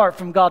exists apart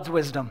from God's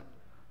wisdom.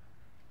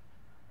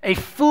 A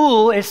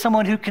fool is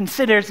someone who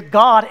considers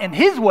God and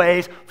his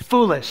ways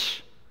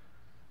foolish.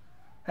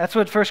 That's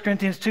what 1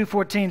 Corinthians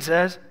 2:14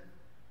 says.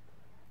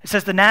 It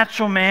says, the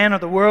natural man or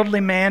the worldly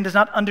man does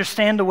not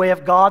understand the way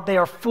of God. They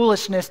are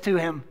foolishness to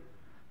him.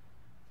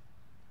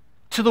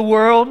 To the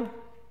world,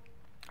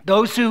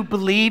 those who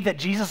believe that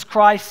Jesus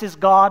Christ is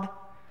God,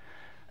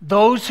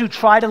 those who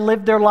try to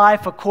live their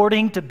life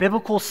according to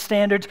biblical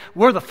standards,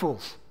 we're the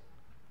fools.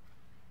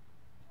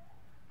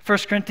 1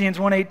 Corinthians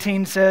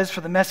 1:18 says, for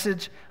the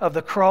message of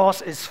the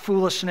cross is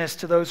foolishness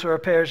to those who are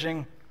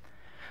perishing,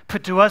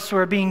 but to us who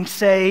are being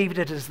saved,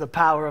 it is the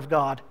power of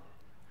God.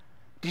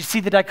 Do you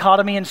see the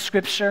dichotomy in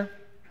Scripture?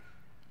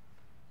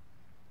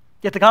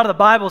 Yet the God of the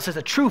Bible says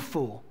a true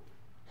fool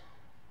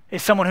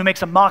is someone who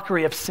makes a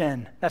mockery of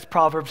sin. That's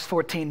Proverbs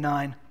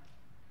 14:9.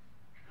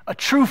 A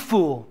true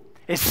fool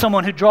is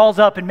someone who draws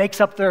up and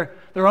makes up their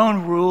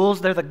own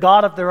rules. They're the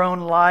God of their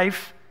own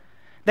life.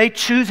 They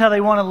choose how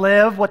they want to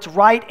live. What's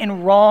right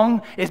and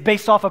wrong is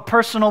based off of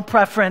personal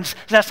preference.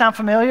 Does that sound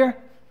familiar?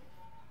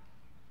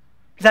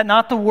 Is that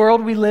not the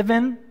world we live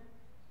in?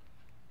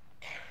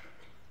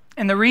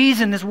 And the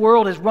reason this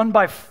world is run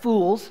by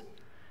fools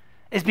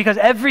is because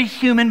every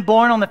human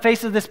born on the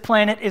face of this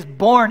planet is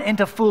born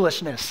into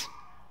foolishness.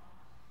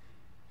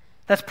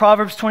 That's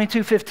Proverbs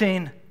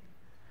 22:15.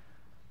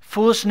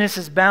 Foolishness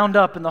is bound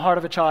up in the heart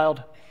of a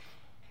child.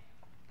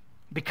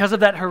 Because of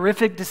that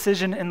horrific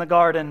decision in the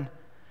garden,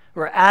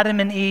 where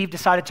Adam and Eve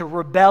decided to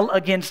rebel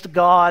against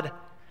God,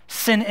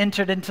 sin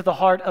entered into the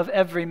heart of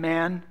every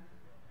man.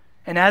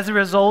 And as a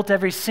result,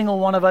 every single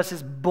one of us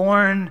is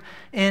born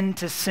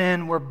into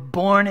sin. We're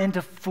born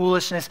into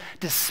foolishness,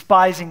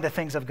 despising the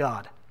things of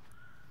God.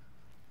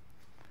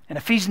 In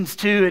Ephesians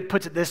 2, it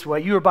puts it this way: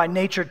 you are by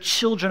nature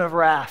children of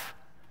wrath.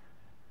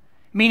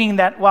 Meaning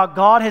that while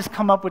God has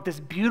come up with this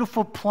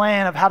beautiful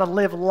plan of how to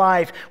live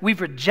life,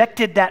 we've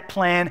rejected that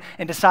plan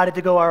and decided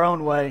to go our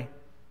own way.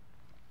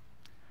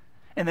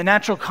 And the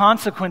natural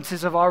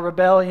consequences of our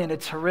rebellion,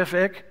 it's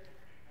horrific.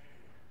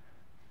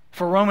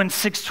 For Romans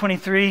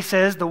 6:23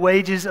 says, the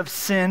wages of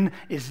sin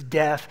is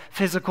death,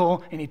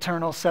 physical and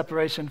eternal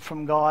separation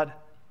from God.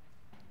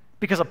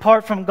 Because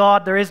apart from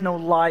God, there is no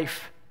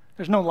life.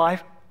 There's no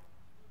life.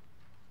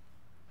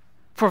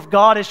 For if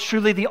God is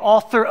truly the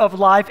author of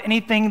life,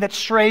 anything that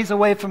strays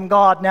away from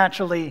God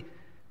naturally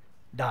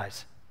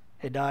dies.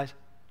 It dies.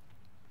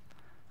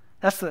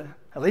 At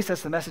least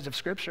that's the message of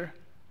Scripture.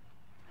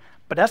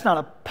 But that's not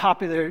a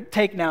popular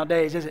take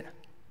nowadays, is it?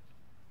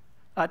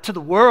 To the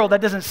world,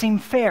 that doesn't seem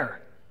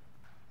fair.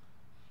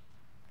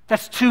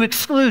 That's too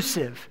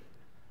exclusive.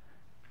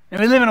 And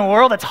we live in a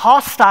world that's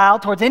hostile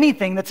towards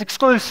anything that's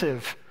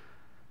exclusive.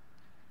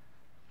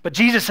 But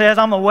Jesus says,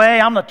 I'm the way,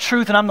 I'm the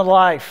truth, and I'm the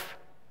life.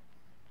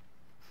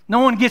 No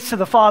one gets to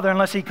the Father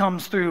unless he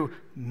comes through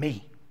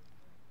me.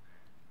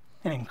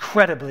 An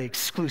incredibly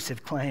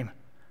exclusive claim.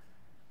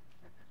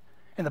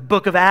 In the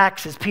book of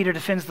Acts, as Peter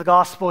defends the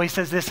gospel, he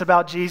says this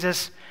about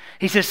Jesus.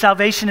 He says,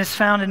 salvation is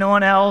found in no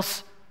one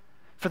else,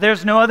 for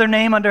there's no other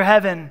name under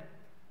heaven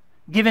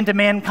given to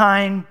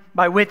mankind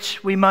by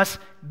which we must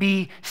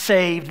be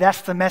saved.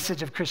 That's the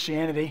message of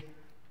Christianity.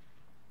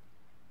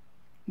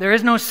 There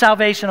is no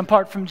salvation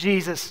apart from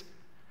Jesus.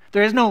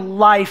 There is no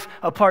life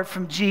apart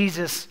from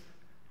Jesus.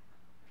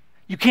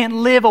 You can't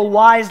live a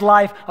wise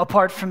life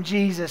apart from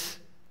Jesus.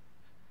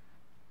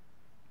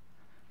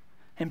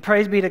 And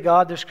praise be to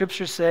God, the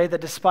Scriptures say that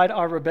despite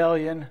our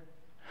rebellion,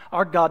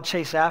 our God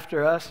chased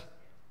after us.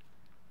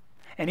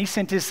 And he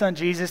sent his son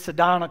Jesus to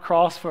die on a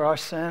cross for our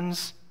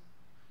sins.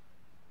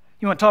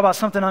 You want to talk about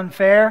something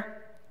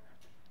unfair?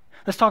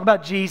 Let's talk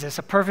about Jesus,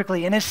 a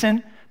perfectly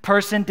innocent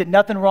person, did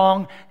nothing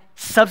wrong,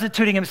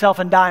 substituting himself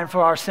and dying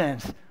for our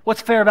sins.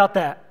 What's fair about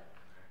that?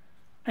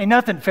 Ain't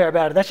nothing fair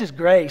about it. That's just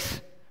grace.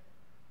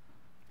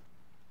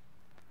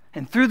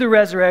 And through the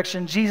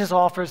resurrection, Jesus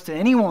offers to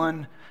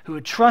anyone who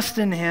would trust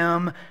in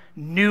him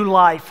new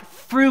life.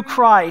 Through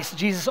Christ,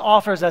 Jesus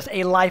offers us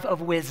a life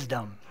of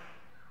wisdom.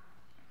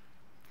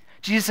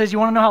 Jesus says, you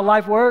want to know how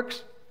life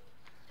works?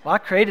 Well, I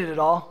created it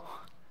all,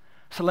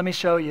 so let me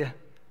show you.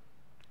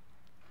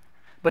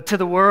 But to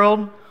the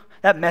world,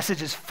 that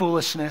message is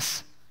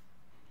foolishness.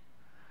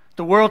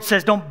 The world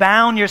says, don't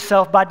bound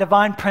yourself by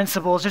divine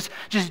principles.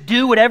 Just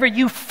do whatever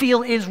you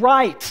feel is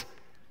right.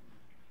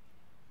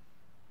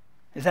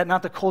 Is that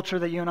not the culture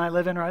that you and I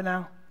live in right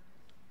now?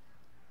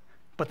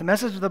 But the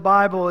message of the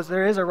Bible is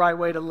there is a right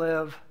way to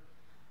live.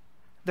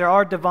 There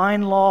are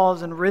divine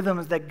laws and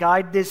rhythms that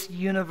guide this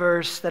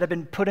universe that have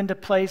been put into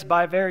place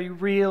by a very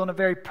real and a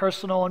very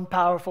personal and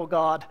powerful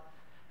God.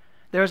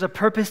 There is a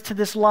purpose to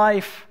this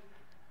life,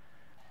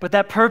 but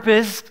that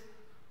purpose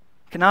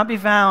cannot be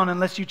found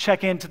unless you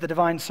check into the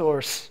divine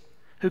source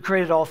who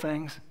created all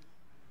things.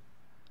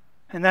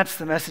 And that's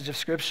the message of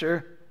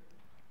Scripture.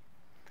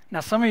 Now,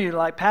 some of you are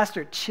like,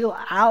 Pastor, chill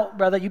out,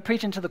 brother. You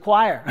preaching to the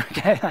choir.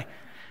 Okay,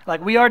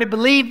 like we already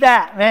believe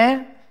that,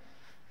 man.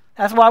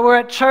 That's why we're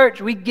at church.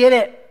 We get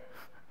it.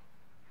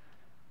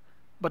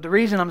 But the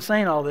reason I'm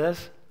saying all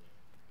this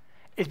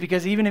is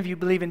because even if you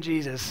believe in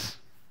Jesus,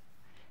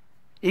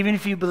 even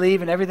if you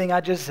believe in everything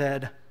I just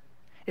said,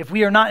 if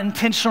we are not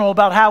intentional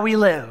about how we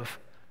live,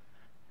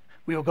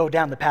 we will go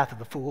down the path of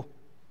the fool.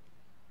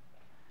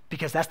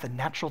 Because that's the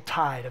natural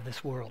tide of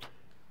this world.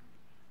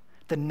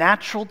 The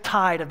natural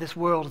tide of this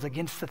world is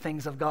against the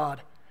things of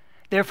God.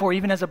 Therefore,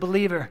 even as a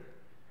believer,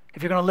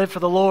 if you're going to live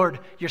for the Lord,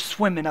 you're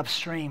swimming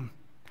upstream.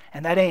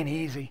 And that ain't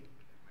easy.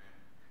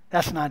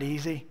 That's not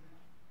easy.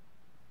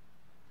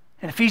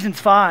 In Ephesians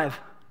 5,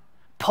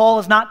 Paul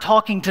is not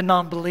talking to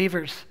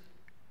non-believers.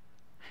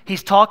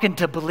 He's talking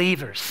to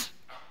believers.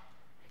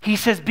 He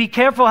says, be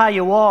careful how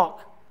you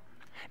walk.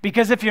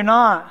 Because if you're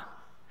not,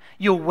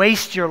 you'll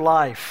waste your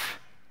life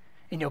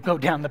and you'll go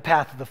down the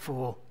path of the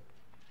fool.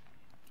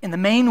 And the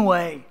main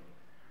way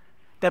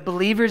that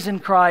believers in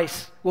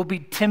Christ will be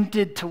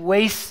tempted to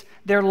waste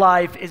their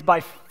life is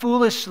by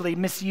foolishly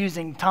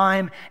misusing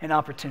time and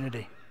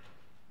opportunity.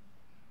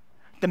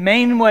 The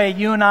main way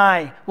you and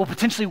I will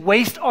potentially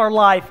waste our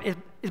life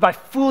is by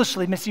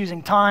foolishly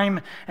misusing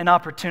time and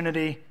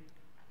opportunity.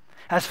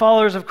 As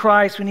followers of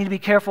Christ, we need to be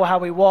careful how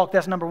we walk.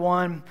 That's number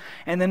one.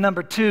 And then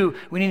number two,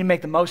 we need to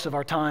make the most of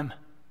our time.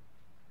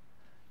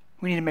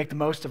 We need to make the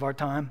most of our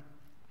time.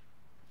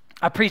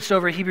 I preached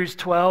over Hebrews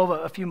 12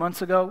 a few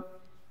months ago.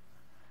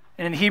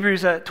 And in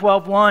Hebrews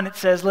 12:1, it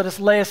says, "Let us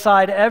lay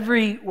aside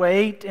every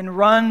weight and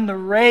run the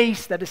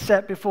race that is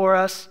set before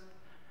us."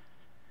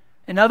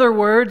 In other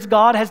words,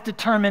 God has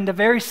determined a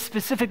very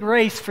specific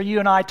race for you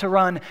and I to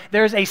run.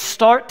 There's a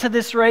start to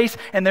this race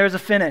and there's a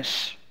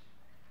finish.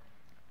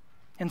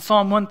 In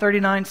Psalm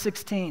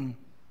 139:16,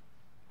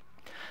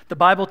 the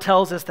Bible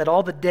tells us that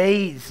all the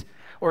days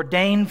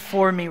ordained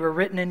for me were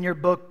written in your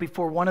book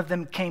before one of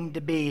them came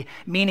to be,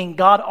 meaning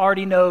God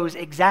already knows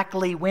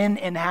exactly when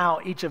and how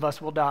each of us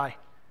will die.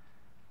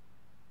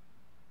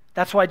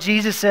 That's why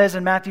Jesus says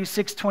in Matthew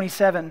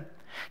 6:27,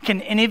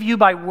 "Can any of you,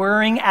 by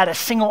worrying, add a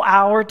single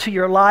hour to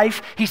your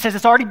life?" He says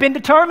it's already been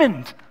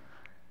determined.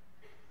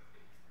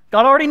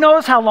 God already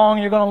knows how long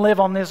you're going to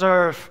live on this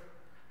earth.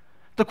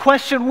 The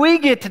question we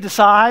get to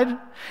decide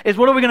is,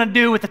 what are we going to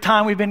do with the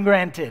time we've been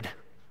granted?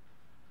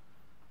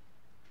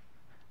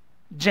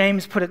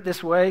 James put it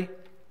this way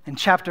in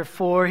chapter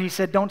 4. He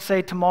said, "Don't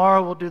say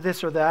tomorrow we'll do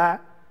this or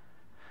that.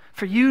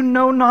 For you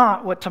know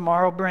not what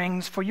tomorrow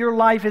brings, for your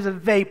life is a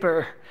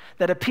vapor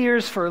that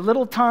appears for a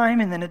little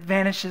time and then it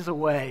vanishes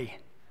away."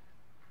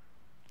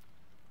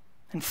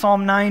 In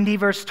Psalm 90,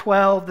 verse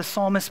 12, the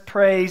psalmist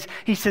prays.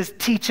 He says,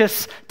 "Teach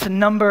us to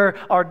number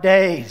our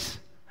days."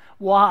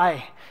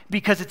 Why?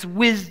 Because it's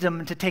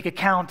wisdom to take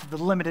account of the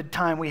limited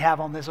time we have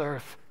on this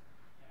earth.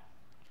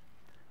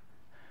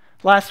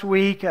 Last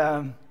week,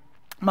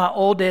 my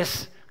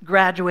oldest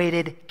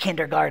graduated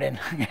kindergarten.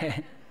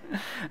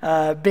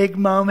 Big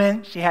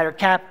moment. She had her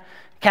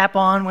cap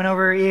on, went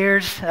over her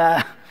ears.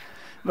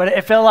 But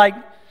it felt like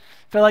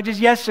just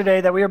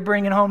yesterday that we were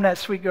bringing home that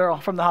sweet girl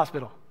from the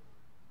hospital.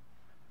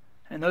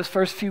 And those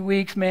first few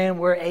weeks, man,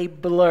 were a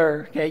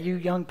blur. Okay, you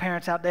young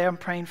parents out there, I'm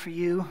praying for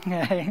you.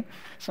 Okay,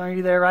 some of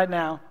you there right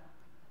now.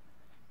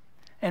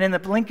 And in the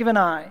blink of an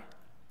eye,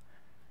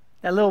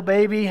 that little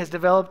baby has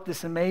developed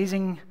this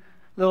amazing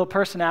little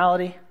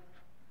personality.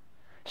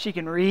 She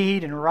can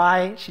read and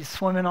write. She's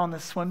swimming on the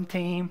swim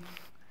team.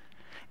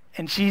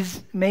 And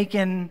she's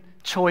making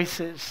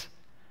choices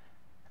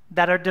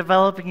that are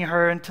developing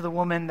her into the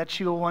woman that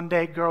she will one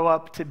day grow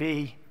up to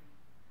be.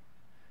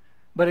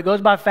 But it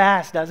goes by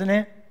fast, doesn't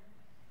it?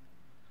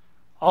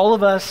 All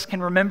of us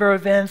can remember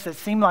events that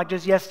seem like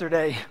just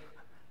yesterday.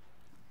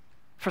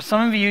 For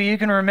some of you, you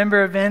can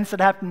remember events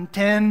that happened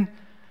 10,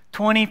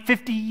 20,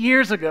 50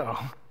 years ago.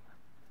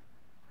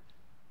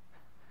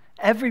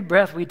 Every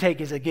breath we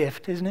take is a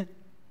gift, isn't it?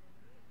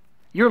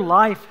 Your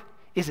life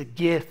is a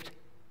gift.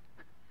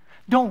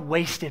 Don't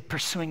waste it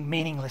pursuing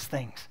meaningless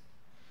things,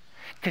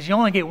 because you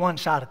only get one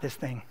shot at this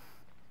thing.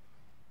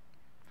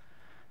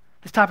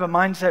 This type of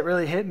mindset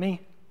really hit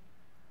me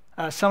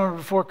summer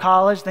before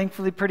college,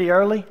 thankfully pretty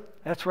early.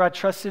 That's where I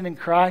trusted in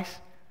Christ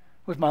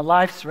with my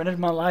life, surrendered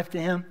my life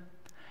to Him.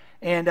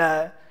 And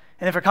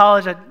then for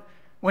college, I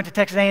went to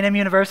Texas A&M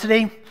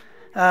University.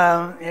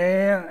 All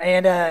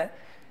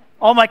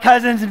my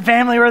cousins and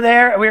family were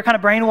there. We were kind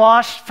of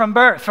brainwashed from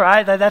birth,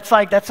 right? That's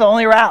the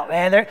only route,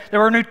 man. There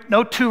were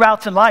no two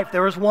routes in life.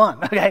 There was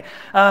one, okay?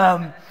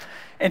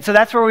 And so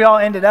that's where we all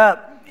ended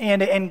up.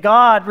 And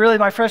God, really,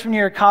 my freshman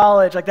year of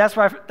college, that's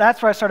where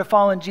I started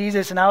following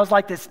Jesus. And I was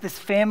like this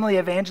family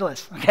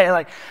evangelist, okay?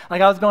 Like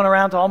I was going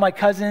around to all my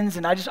cousins,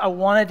 and I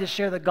wanted to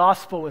share the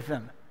gospel with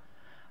them.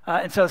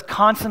 And so I was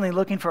constantly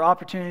looking for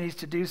opportunities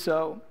to do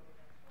so.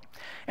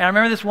 And I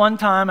remember this one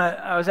time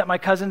I was at my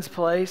cousin's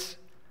place,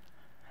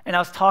 and I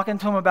was talking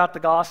to him about the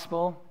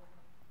gospel.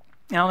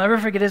 And I'll never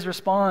forget his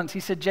response. He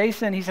said,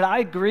 "Jason," he said, "I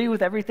agree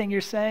with everything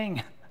you're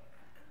saying."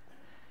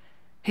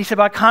 He said,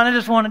 "But I kind of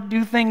just want to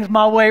do things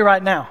my way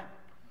right now."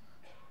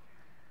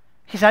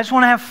 He said, "I just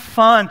want to have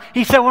fun."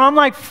 He said, "When I'm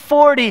like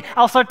 40,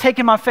 I'll start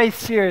taking my faith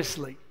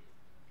seriously."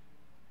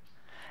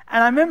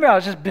 And I remember I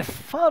was just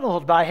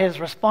befuddled by his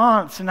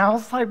response. And I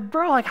was like,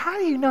 "Bro, how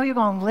do you know you're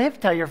going to live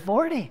till you're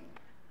 40?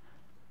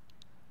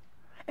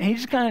 And he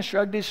just kind of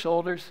shrugged his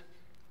shoulders.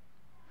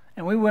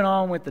 And we went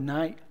on with the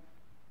night.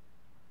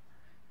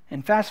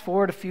 And fast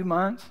forward a few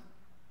months,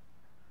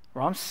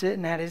 where I'm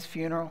sitting at his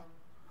funeral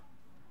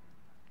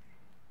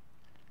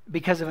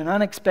because of an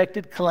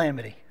unexpected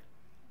calamity,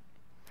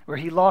 where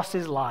he lost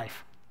his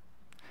life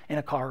in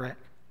a car wreck.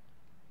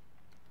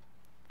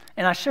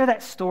 And I share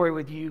that story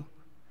with you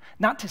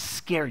not to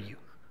scare you.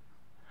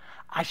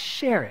 I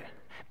share it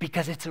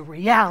because it's a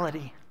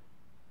reality.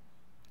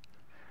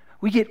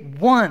 We get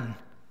one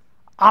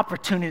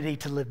opportunity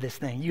to live this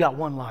thing. You got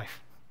one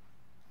life.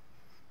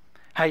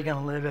 How are you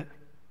going to live it?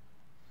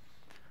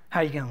 How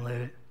are you going to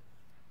live it?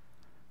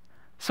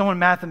 Someone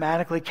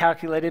mathematically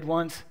calculated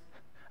once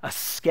a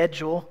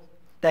schedule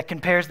that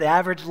compares the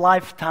average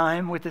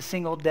lifetime with a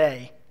single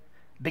day,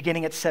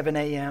 beginning at 7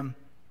 a.m.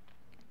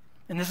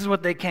 And this is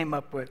what they came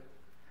up with.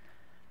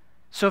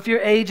 So if your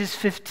age is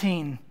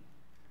 15,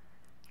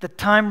 the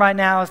time right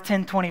now is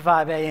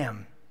 10:25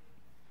 a.m.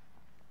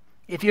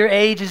 If your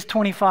age is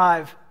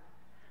 25,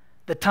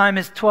 the time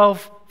is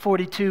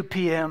 12:42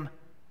 p.m.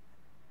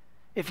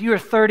 If you are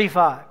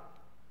 35,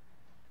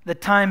 the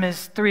time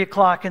is 3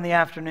 o'clock in the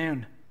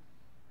afternoon.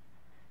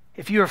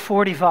 If you are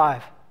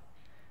 45,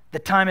 the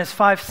time is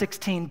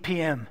 5:16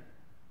 p.m.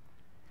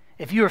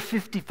 If you are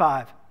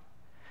 55,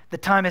 the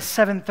time is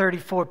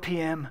 7:34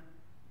 p.m.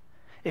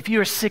 If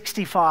you are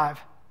 65,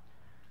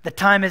 the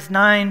time is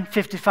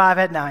 9:55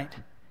 at night.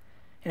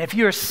 And if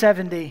you are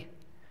 70,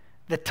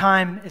 the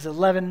time is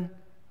 11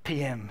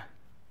 p.m.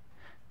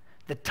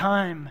 The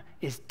time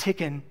is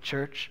ticking,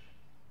 church.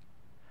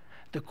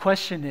 The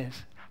question is,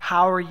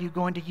 how are you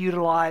going to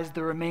utilize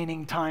the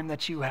remaining time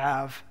that you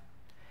have?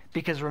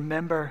 Because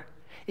remember,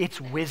 it's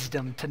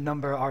wisdom to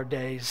number our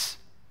days.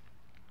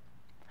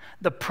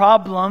 The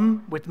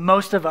problem with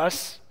most of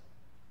us,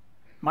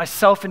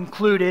 myself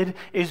included,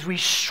 is we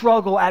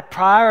struggle at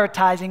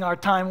prioritizing our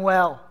time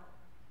well.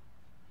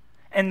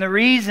 And the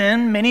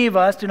reason many of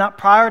us do not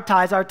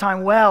prioritize our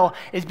time well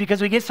is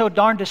because we get so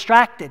darn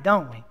distracted,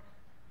 don't we?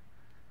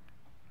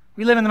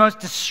 We live in the most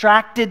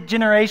distracted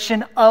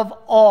generation of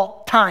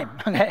all time,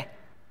 okay?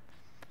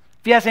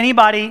 If you ask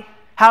anybody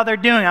how they're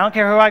doing, I don't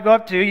care who I go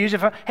up to,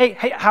 usually, hey,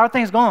 how are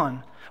things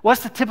going?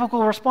 What's the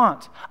typical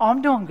response? Oh,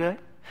 I'm doing good,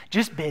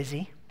 just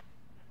busy.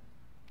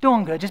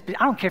 Doing good, just busy.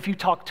 I don't care if you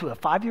talk to a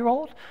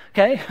 5-year-old,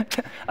 okay?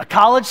 A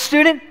college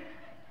student,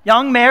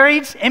 young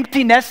marrieds,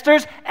 empty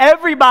nesters,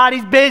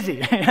 everybody's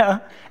busy, you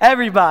know?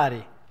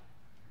 Everybody.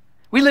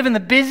 We live in the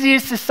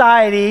busiest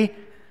society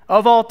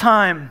of all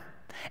time.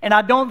 And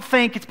I don't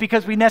think it's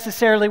because we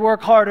necessarily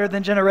work harder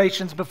than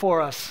generations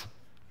before us.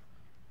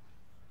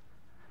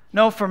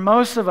 No, for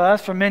most of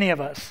us, for many of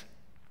us,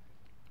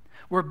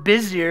 we're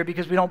busier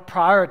because we don't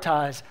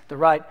prioritize the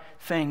right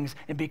things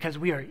and because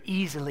we are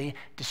easily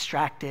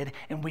distracted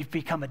and we've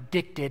become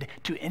addicted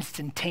to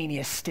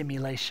instantaneous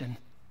stimulation.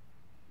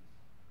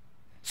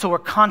 So we're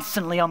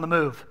constantly on the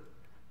move.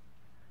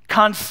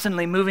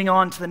 Constantly moving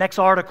on to the next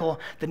article,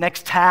 the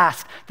next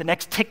task, the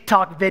next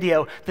TikTok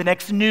video, the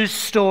next news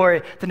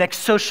story, the next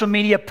social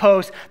media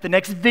post, the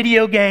next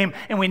video game,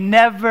 and we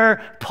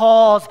never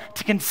pause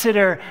to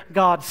consider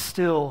God's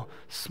still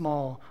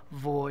small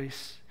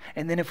voice.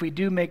 And then if we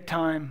do make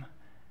time,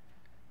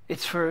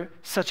 it's for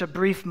such a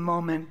brief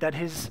moment that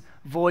his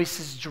voice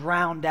is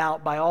drowned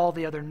out by all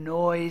the other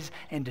noise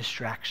and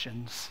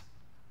distractions.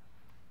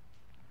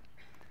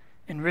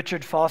 In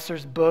Richard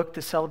Foster's book,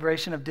 The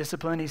Celebration of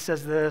Discipline, he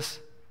says this: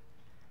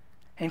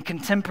 in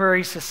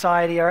contemporary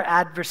society, our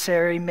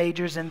adversary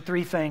majors in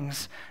 3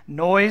 things: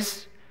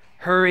 noise,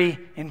 hurry,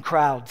 and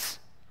crowds.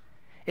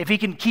 If he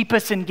can keep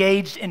us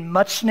engaged in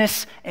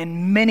muchness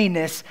and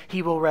manyness,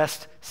 he will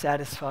rest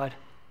satisfied.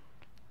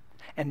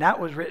 And that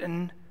was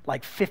written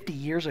like 50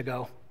 years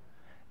ago,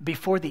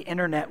 before the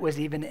internet was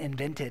even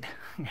invented.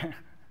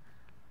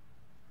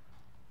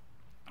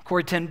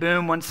 Corrie ten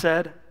Boom once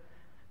said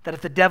that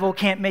if the devil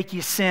can't make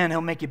you sin, he'll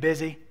make you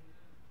busy.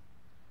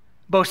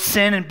 Both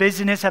sin and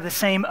busyness have the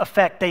same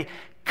effect. They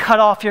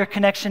cut off your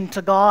connection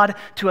to God,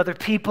 to other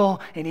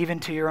people, and even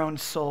to your own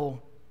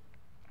soul.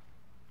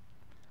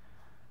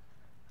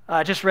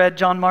 I just read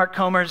John Mark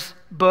Comer's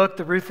book,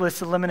 The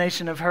Ruthless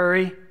Elimination of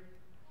Hurry.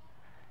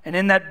 And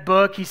in that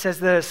book, he says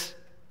this.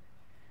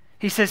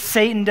 He says,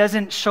 Satan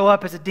doesn't show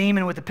up as a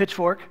demon with a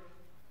pitchfork.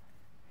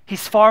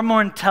 He's far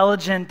more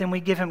intelligent than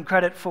we give him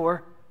credit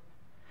for.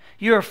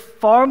 You are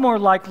far more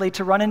likely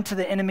to run into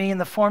the enemy in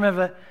the form of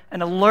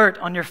an alert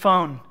on your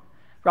phone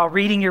while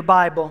reading your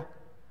Bible,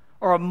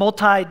 or a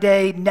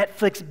multi-day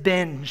Netflix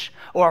binge,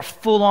 or a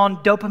full-on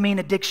dopamine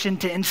addiction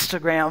to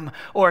Instagram,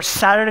 or a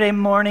Saturday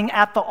morning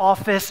at the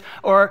office,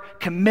 or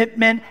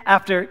commitment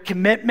after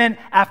commitment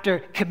after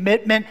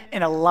commitment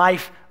in a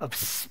life of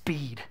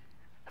speed.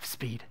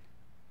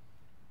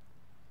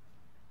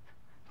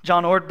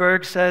 John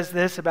Ortberg says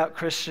this about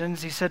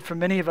Christians. He said, for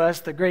many of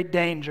us, the great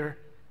danger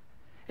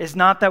is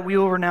not that we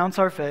will renounce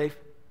our faith.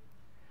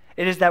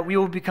 It is that we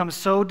will become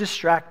so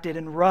distracted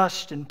and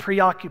rushed and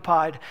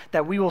preoccupied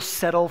that we will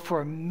settle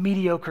for a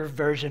mediocre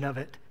version of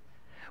it.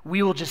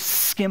 We will just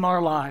skim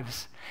our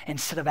lives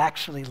instead of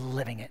actually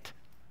living it.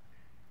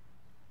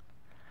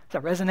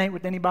 Does that resonate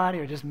with anybody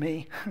or just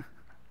me?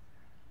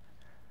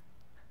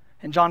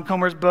 In John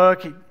Comer's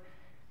book,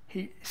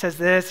 he says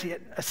this,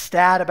 a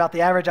stat about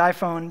the average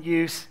iPhone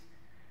use.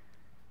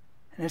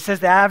 And it says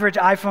the average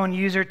iPhone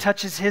user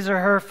touches his or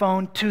her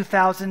phone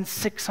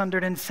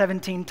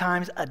 2,617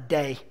 times a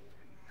day.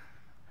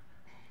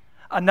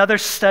 Another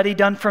study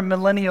done for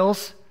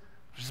millennials,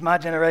 which is my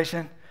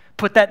generation,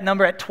 put that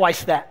number at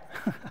twice that.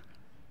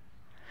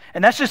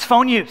 And that's just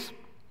phone use.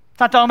 It's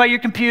not talking about your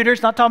computer.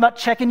 It's not talking about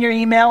checking your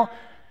email.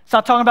 It's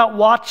not talking about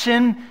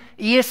watching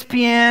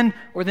ESPN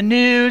or the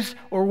news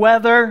or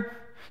weather.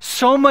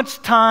 So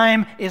much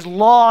time is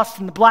lost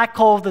in the black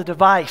hole of the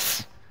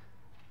device.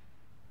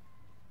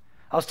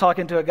 I was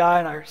talking to a guy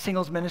in our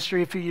singles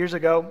ministry a few years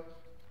ago,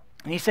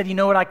 and he said, you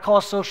know what I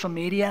call social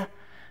media?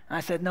 And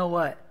I said, no,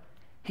 what?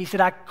 He said,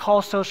 I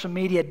call social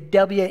media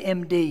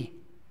WMD,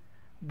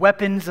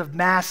 weapons of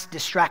mass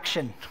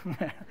distraction.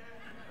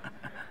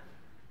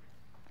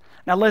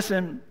 Now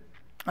listen,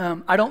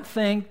 I don't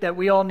think that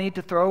we all need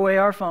to throw away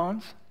our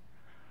phones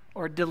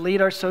or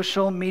delete our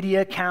social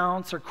media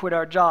accounts or quit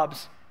our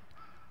jobs.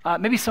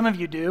 Maybe some of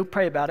you do.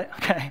 Pray about it,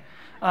 okay?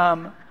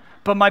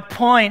 But my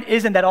point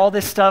isn't that all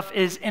this stuff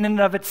is in and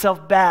of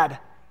itself bad.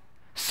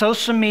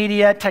 Social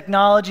media,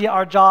 technology,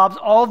 our jobs,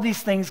 all of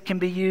these things can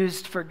be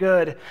used for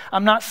good.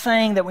 I'm not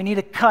saying that we need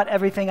to cut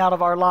everything out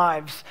of our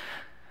lives.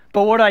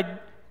 But what I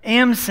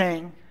am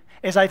saying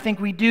is I think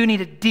we do need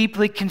to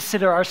deeply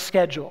consider our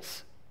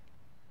schedules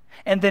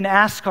and then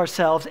ask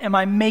ourselves, am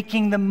I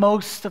making the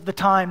most of the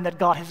time that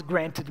God has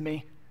granted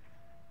me?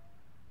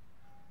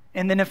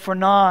 And then if we're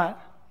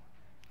not,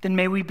 then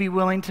may we be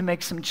willing to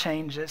make some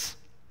changes.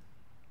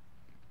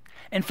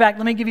 In fact,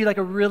 let me give you like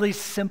a really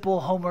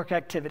simple homework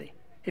activity,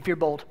 if you're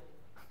bold.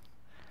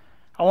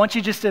 I want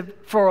you just to,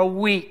 for a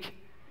week,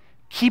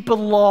 keep a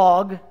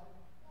log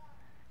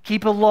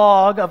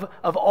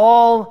of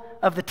all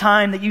of the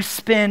time that you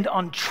spend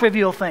on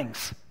trivial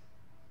things.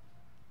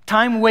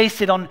 Time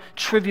wasted on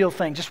trivial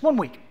things. Just 1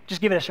 week.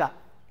 Just give it a shot.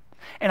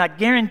 And I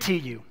guarantee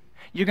you,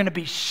 you're going to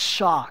be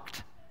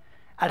shocked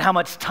at how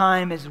much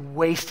time is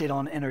wasted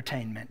on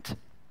entertainment.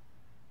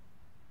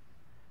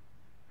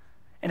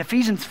 In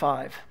Ephesians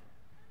 5,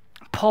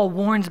 Paul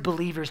warns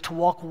believers to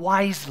walk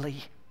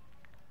wisely.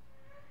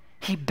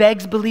 He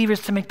begs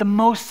believers to make the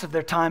most of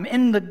their time.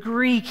 In the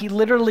Greek, he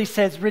literally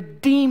says,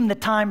 redeem the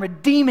time,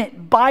 redeem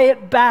it, buy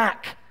it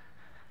back.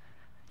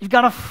 You've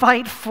got to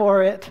fight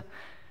for it.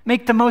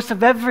 Make the most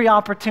of every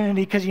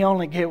opportunity because you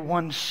only get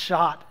one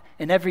shot.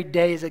 And every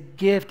day is a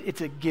gift.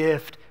 It's a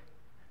gift.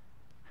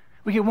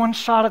 We get one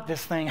shot at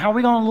this thing. How are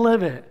we going to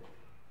live it?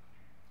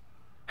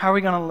 How are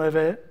we going to live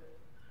it?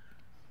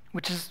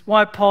 Which is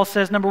why Paul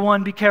says, number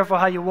 1, be careful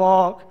how you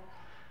walk.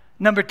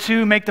 Number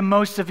 2, make the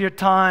most of your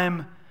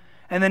time.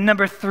 And then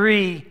number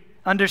 3,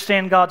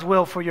 understand God's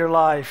will for your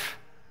life.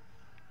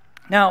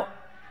 Now,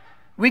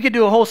 we could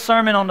do a whole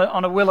sermon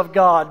on the will of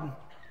God.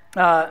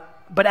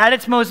 But at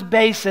its most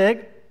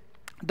basic,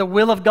 the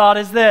will of God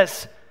is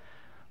this.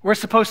 We're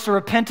supposed to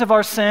repent of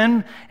our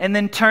sin and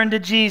then turn to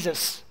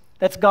Jesus.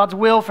 That's God's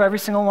will for every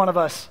single one of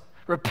us.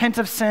 Repent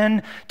of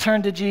sin,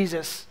 turn to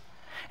Jesus.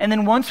 And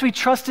then once we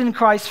trust in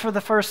Christ for the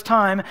first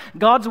time,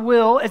 God's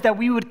will is that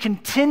we would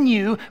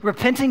continue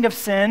repenting of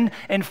sin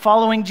and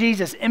following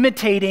Jesus,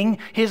 imitating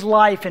his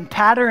life and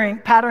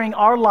patterning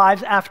our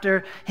lives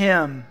after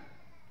him.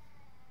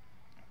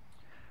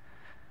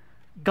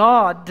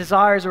 God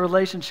desires a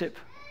relationship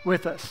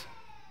with us.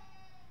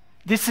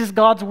 This is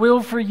God's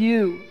will for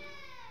you.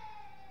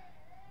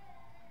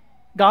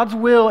 God's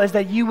will is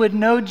that you would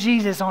know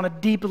Jesus on a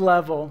deep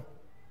level,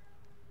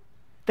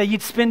 that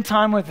you'd spend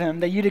time with him,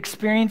 that you'd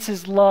experience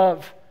his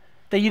love,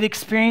 that you'd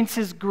experience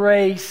his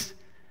grace.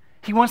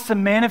 He wants to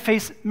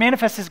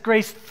manifest his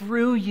grace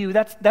through you.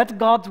 That's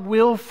God's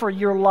will for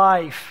your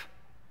life.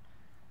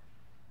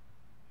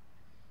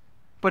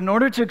 But in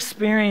order to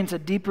experience a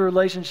deeper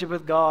relationship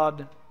with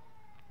God,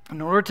 in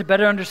order to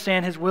better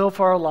understand his will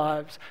for our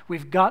lives,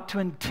 we've got to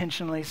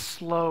intentionally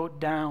slow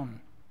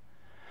down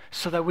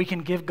so that we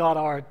can give God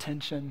our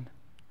attention.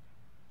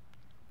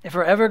 If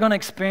we're ever going to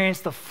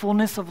experience the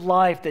fullness of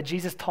life that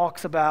Jesus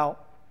talks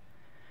about,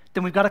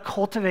 then we've got to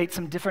cultivate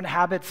some different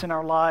habits in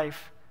our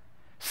life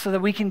so that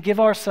we can give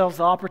ourselves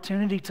the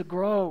opportunity to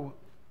grow,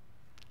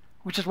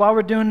 which is why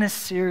we're doing this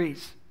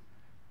series.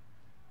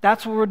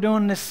 That's what we're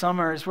doing this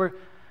summer, is we're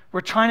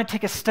trying to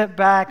take a step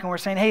back and we're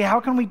saying, hey, how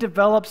can we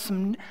develop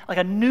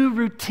a new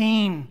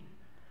routine?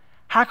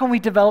 How can we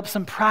develop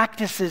some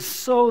practices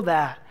so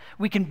that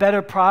we can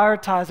better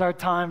prioritize our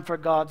time for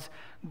God's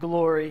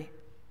glory?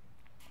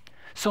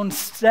 So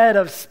instead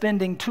of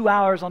spending 2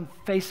 hours on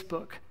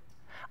Facebook,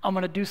 I'm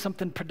going to do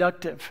something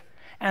productive.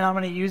 And I'm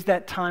going to use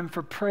that time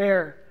for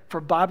prayer,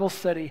 for Bible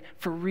study,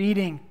 for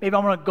reading. Maybe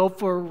I'm going to go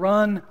for a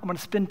run. I'm going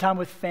to spend time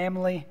with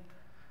family.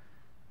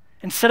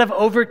 Instead of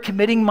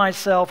overcommitting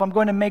myself, I'm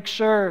going to make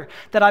sure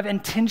that I've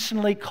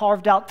intentionally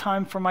carved out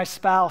time for my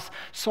spouse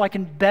so I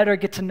can better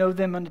get to know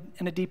them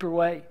in a deeper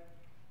way.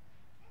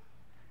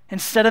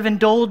 Instead of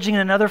indulging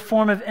in another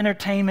form of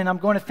entertainment, I'm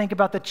going to think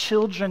about the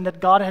children that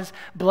God has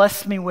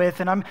blessed me with,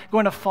 and I'm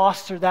going to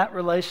foster that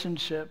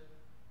relationship.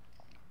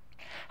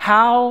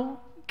 How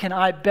can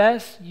I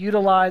best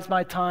utilize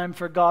my time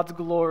for God's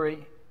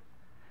glory?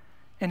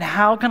 And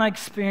how can I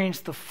experience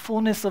the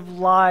fullness of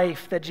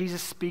life that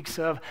Jesus speaks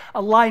of?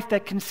 A life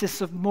that consists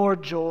of more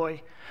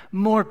joy,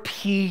 more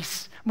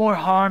peace, more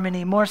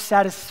harmony, more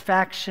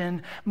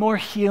satisfaction, more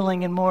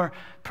healing, and more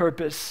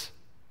purpose.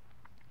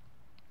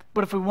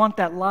 But if we want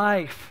that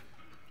life,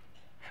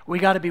 we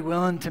got to be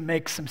willing to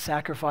make some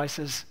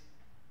sacrifices.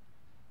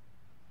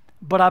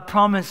 But I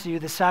promise you,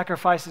 the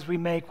sacrifices we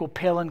make will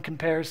pale in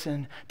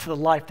comparison to the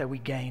life that we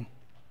gain.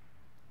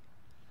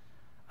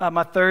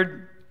 My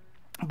third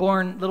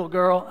born little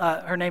girl,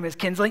 her name is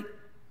Kinsley.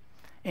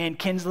 And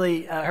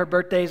Kinsley, her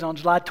birthday is on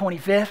July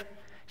 25th.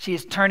 She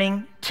is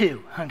turning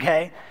 2,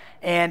 okay?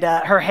 And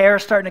her hair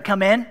is starting to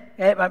come in.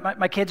 Okay?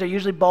 My kids are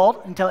usually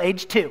bald until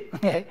age 2,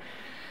 okay?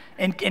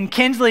 And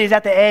Kinsley is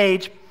at the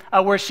age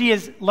where she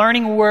is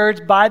learning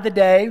words by the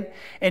day,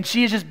 and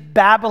she is just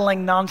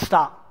babbling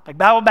nonstop. Like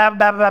babble, babble,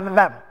 babble, babble,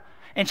 babble.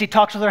 And she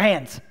talks with her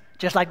hands,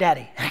 just like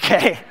Daddy,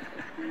 okay?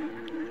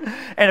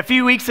 And a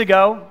few weeks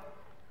ago,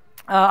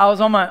 I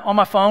was on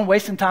my phone,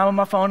 wasting time on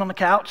my phone on the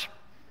couch,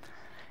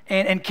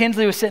 and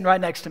Kinsley was sitting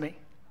right next to me.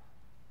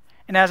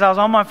 And as I was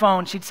on my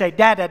phone, she'd say,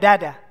 Dada,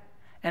 Dada.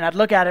 And I'd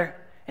look at her,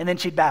 and then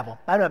she'd babble.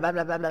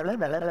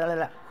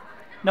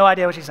 No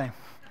idea what she's saying.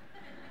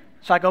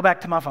 So I go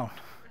back to my phone,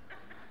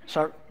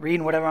 start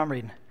reading whatever I'm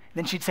reading.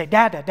 Then she'd say,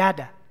 Dada,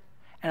 Dada.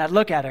 And I'd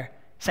look at her,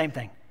 same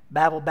thing.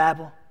 Babble,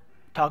 babble,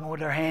 talking with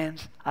her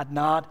hands. I'd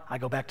nod,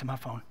 I'd go back to my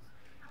phone.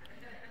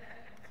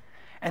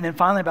 And then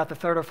finally, about the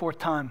third or fourth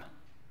time,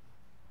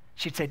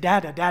 she'd say,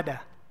 Dada,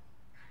 Dada.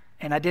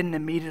 And I didn't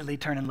immediately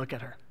turn and look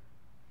at her.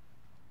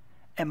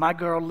 And my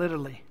girl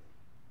literally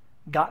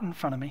got in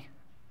front of me.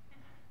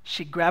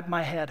 She grabbed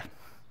my head.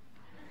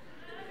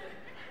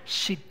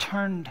 She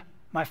turned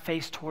my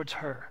face towards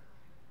her.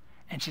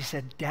 And she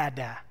said,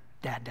 Dada,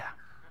 Dada.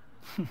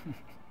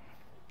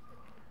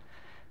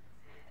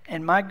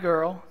 And my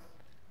girl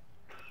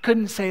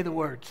couldn't say the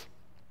words,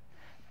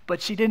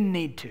 but she didn't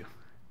need to,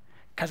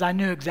 because I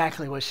knew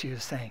exactly what she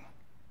was saying.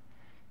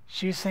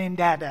 She was saying,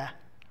 Dada,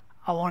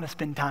 I want to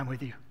spend time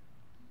with you.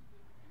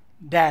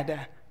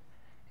 Dada,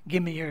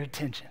 give me your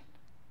attention.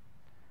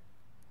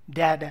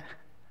 Dada,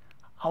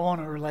 I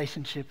want a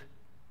relationship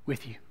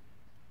with you.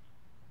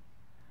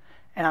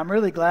 And I'm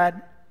really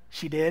glad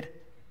she did,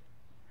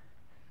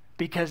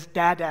 because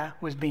Dada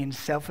was being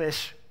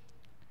selfish,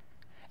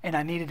 and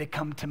I needed to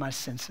come to my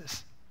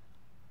senses.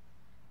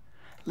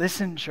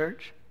 Listen,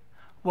 church,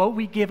 what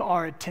we give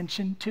our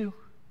attention to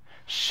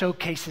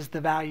showcases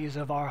the values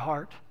of our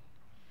heart.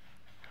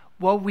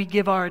 What we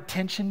give our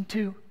attention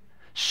to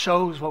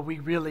shows what we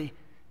really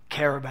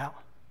care about.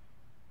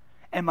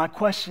 And my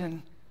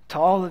question to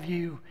all of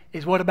you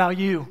is, what about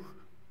you?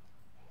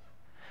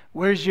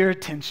 Where's your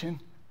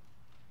attention?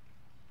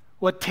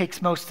 What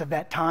takes most of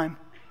that time?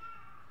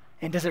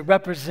 And does it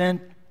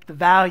represent the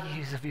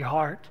values of your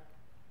heart?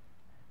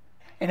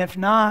 And if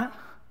not,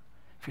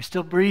 if you're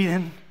still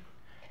breathing,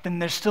 then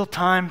there's still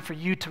time for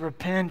you to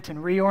repent and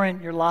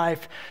reorient your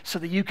life so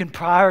that you can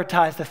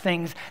prioritize the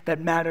things that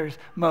matters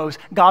most.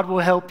 God will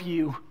help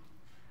you,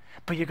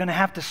 but you're going to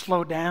have to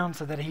slow down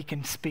so that he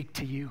can speak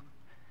to you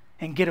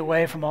and get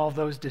away from all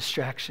those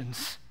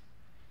distractions.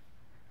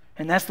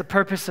 And that's the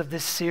purpose of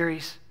this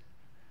series.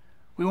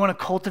 We want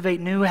to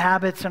cultivate new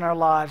habits in our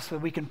lives so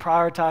that we can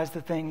prioritize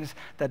the things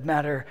that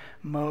matter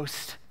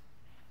most.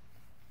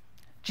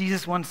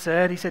 Jesus once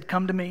said, he said,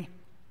 come to me,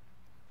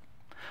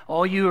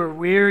 all you are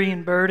weary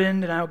and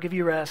burdened, and I will give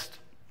you rest.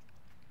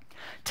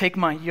 Take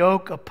my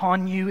yoke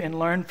upon you and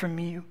learn from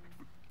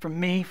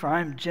me, for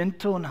I am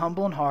gentle and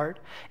humble in heart,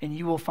 and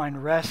you will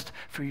find rest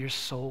for your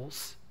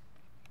souls.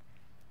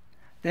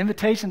 The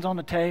invitation's on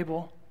the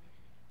table.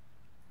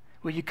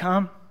 Will you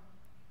come?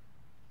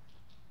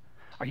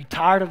 Are you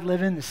tired of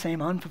living the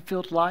same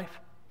unfulfilled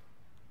life?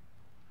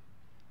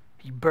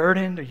 Are you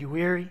burdened? Are you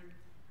weary?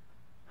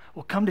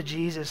 Well, come to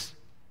Jesus.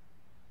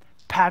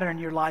 Pattern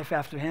your life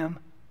after him.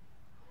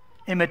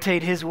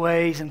 Imitate his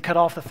ways and cut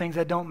off the things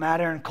that don't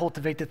matter and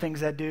cultivate the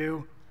things that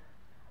do.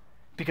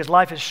 Because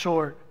life is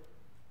short.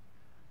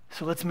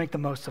 So let's make the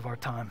most of our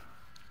time.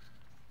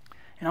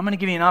 And I'm going to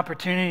give you an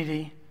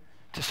opportunity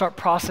to start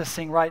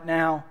processing right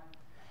now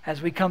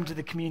as we come to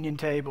the communion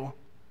table.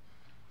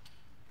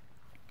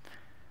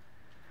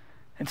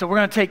 And so we're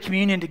going to take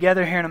communion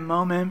together here in a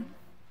moment.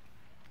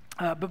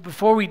 But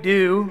before we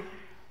do,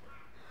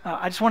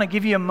 I just want to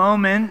give you a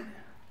moment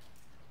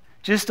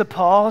just to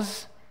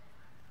pause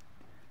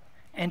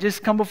and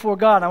just come before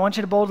God. I want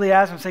you to boldly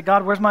ask him, say,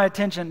 God, where's my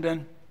attention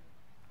been?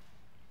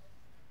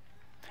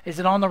 Is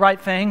it on the right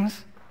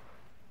things?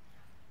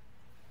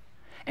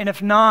 And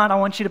if not, I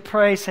want you to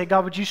pray, say,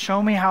 God, would you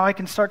show me how I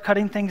can start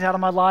cutting things out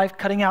of my life,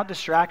 cutting out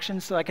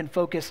distractions so I can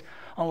focus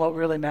on what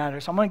really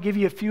matters. So I'm going to give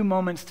you a few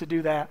moments to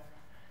do that,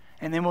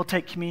 and then we'll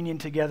take communion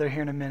together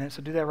here in a minute.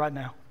 So do that right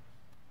now.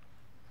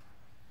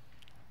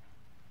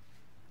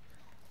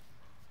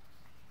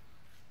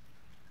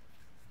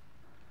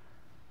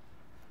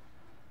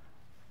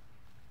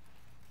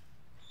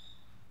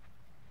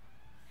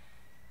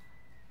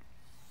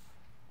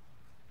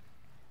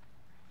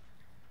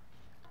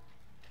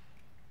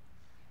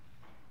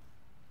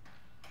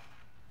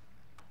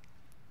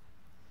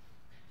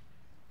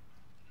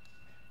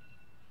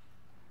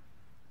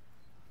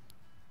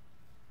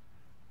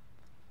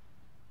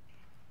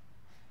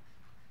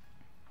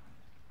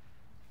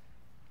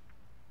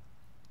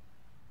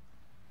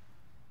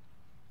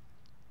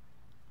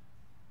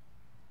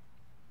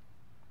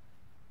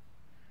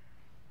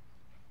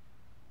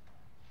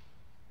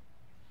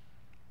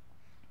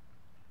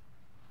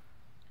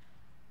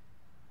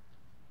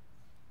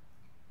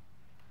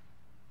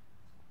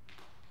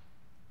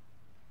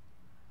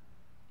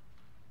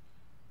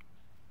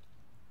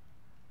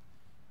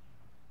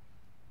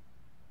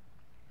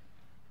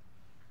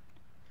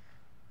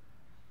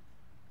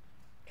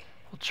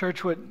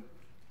 church, what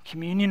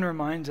communion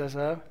reminds us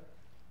of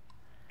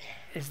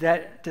is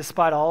that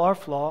despite all our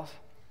flaws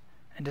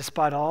and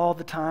despite all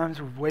the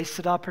times we've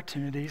wasted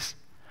opportunities,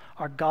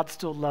 our God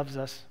still loves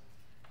us.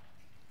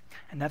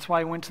 And that's why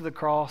he went to the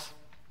cross.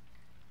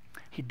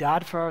 He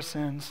died for our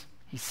sins.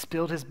 He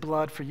spilled his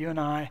blood for you and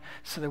I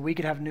so that we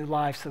could have new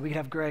life, so that we could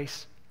have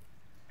grace.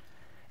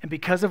 And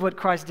because of what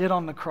Christ did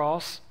on the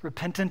cross,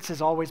 repentance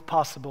is always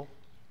possible.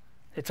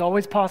 It's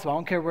always possible. I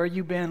don't care where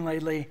you've been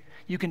lately.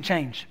 You can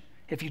change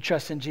if you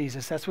trust in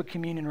Jesus. That's what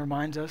communion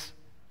reminds us.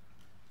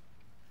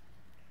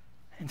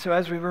 And so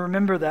as we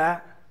remember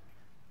that,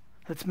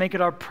 let's make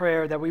it our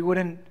prayer that we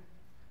wouldn't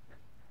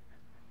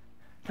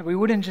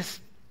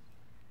just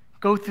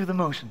go through the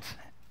motions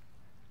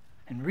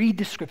and read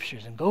the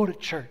scriptures and go to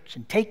church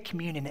and take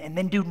communion and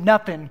then do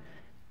nothing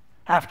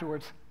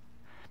afterwards.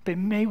 But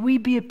may we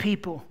be a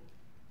people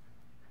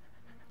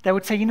that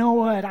would say, you know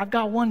what, I've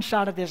got one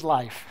shot at this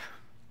life.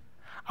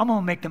 I'm going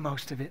to make the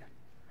most of it.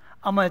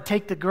 I'm going to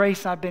take the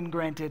grace I've been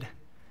granted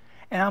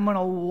and I'm going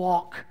to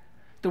walk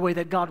the way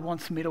that God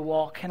wants me to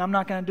walk. And I'm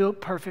not going to do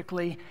it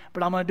perfectly,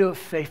 but I'm going to do it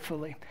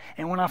faithfully.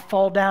 And when I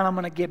fall down, I'm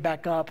going to get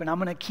back up and I'm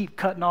going to keep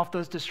cutting off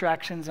those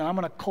distractions and I'm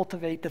going to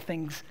cultivate the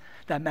things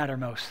that matter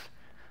most.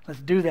 Let's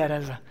do that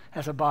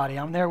as a body.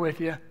 I'm there with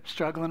you,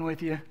 struggling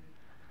with you.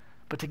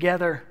 But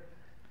together,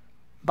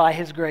 by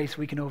his grace,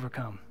 we can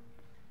overcome.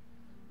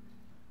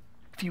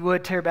 If you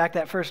would, tear back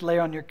that first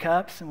layer on your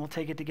cups and we'll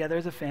take it together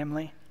as a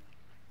family.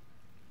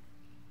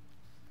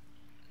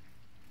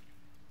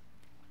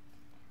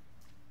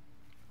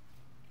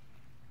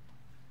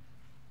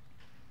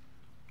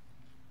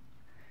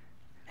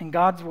 In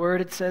God's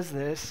word, it says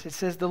this. It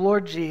says, the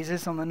Lord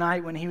Jesus, on the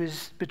night when he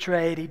was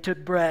betrayed, he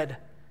took bread.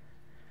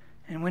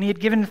 And when he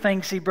had given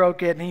thanks, he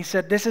broke it. And he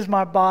said, this is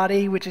my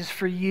body, which is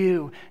for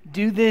you.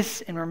 Do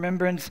this in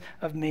remembrance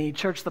of me.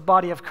 Church, the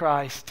body of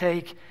Christ.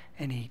 Take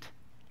and eat.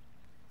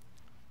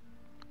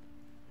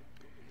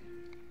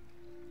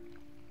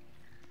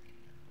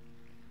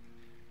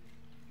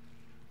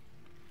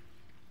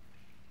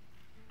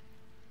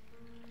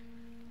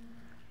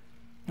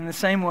 In the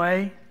same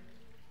way,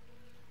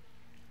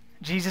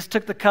 Jesus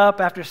took the cup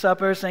after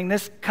supper, saying,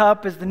 this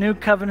cup is the new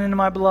covenant in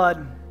my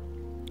blood.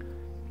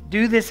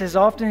 Do this as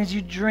often as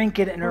you drink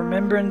it in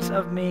remembrance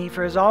of me.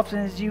 For as often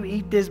as you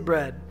eat this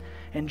bread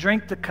and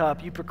drink the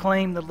cup, you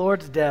proclaim the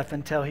Lord's death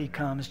until he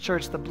comes.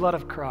 Church, the blood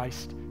of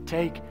Christ.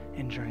 Take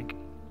and drink.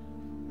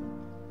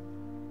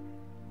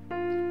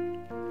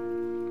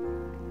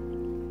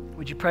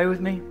 Would you pray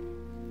with me?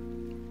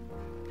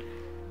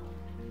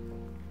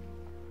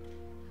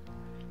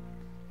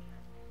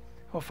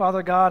 Well,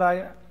 Father God,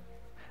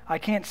 I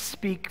can't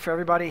speak for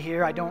everybody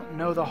here. I don't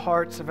know the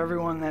hearts of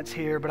everyone that's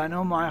here, but I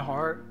know my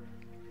heart.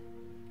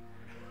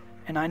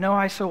 And I know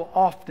I so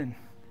often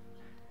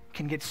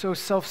can get so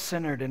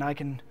self-centered and I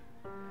can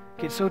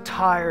get so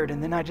tired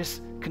and then I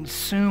just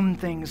consume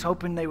things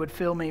hoping they would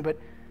fill me, but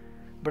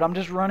I'm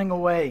just running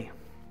away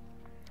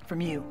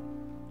from you.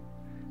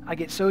 I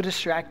get so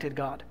distracted,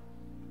 God.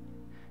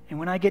 And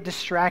when I get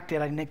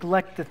distracted, I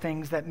neglect the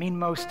things that mean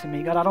most to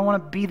me. God, I don't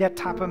want to be that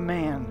type of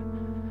man.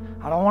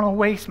 I don't want to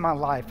waste my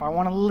life. I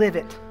want to live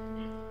it.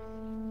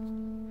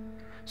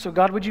 So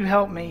God, would you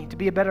help me to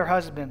be a better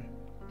husband,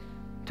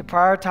 to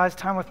prioritize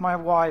time with my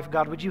wife?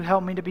 God, would you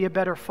help me to be a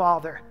better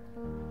father,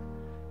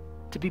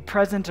 to be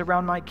present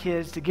around my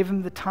kids, to give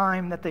them the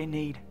time that they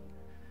need?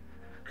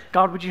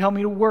 God, would you help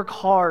me to work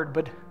hard,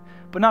 but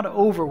not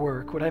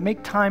overwork? Would I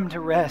make time to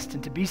rest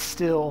and to be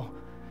still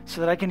so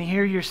that I can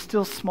hear your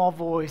still small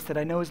voice that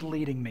I know is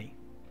leading me?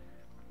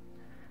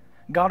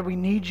 God, we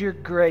need your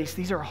grace.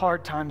 These are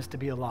hard times to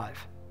be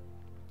alive.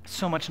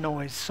 So much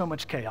noise, so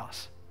much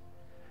chaos.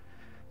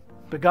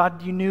 But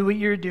God, you knew what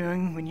you were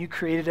doing when you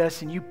created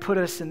us and you put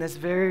us in this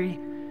very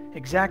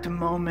exact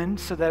moment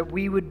so that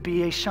we would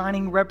be a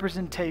shining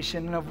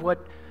representation of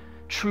what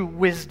true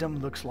wisdom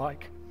looks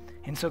like.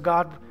 And so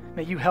God,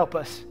 may you help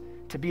us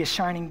to be a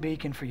shining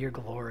beacon for your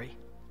glory.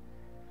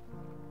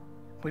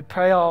 We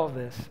pray all of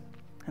this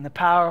in the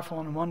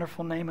powerful and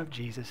wonderful name of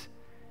Jesus.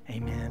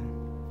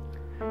 Amen.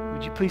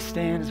 Would you please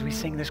stand as we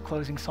sing this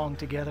closing song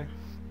together?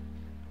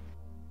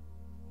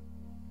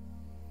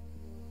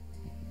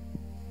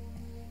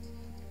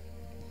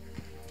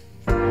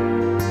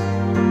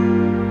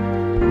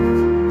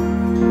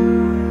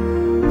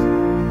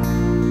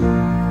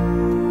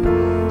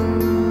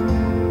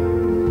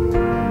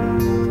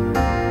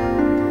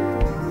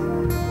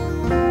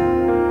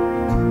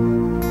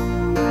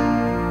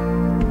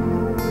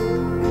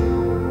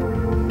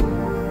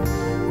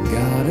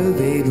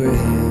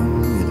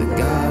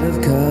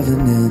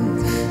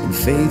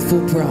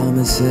 Faithful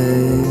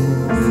promises.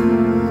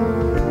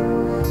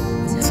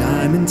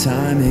 Time and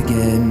time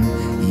again,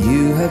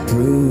 you have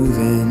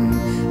proven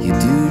you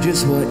do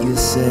just what you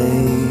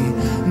say.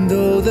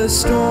 Though the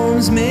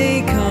storms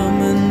may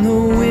come and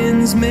the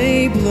winds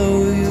may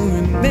blow, you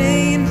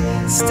remain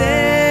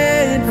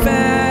steadfast.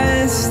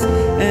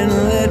 And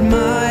let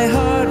my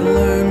heart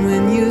learn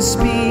when you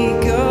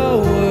speak a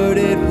word,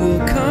 it will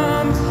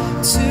come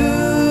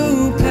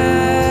to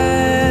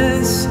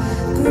pass.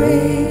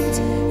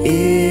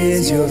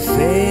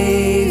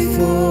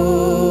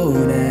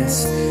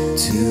 faithfulness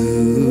to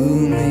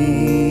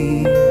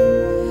me.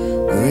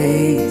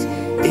 Great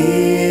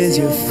is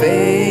your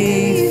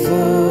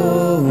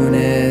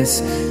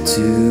faithfulness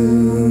to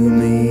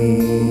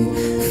me.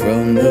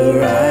 From the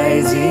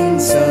rising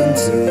sun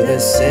to the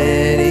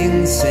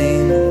setting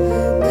sun,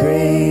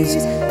 praise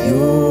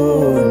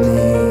your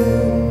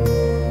name.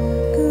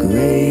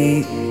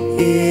 Great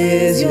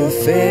is your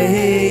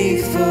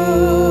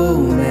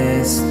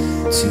faithfulness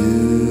to me.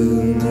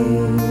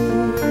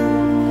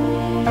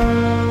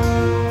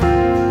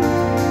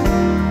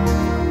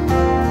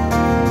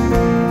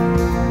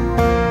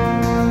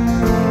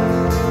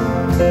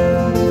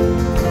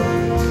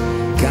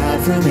 God,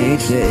 from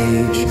age to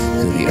age,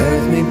 though the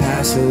earth may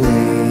pass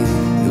away,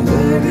 the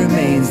word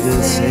remains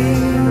the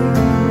same.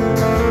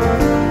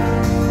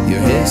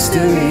 Your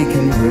history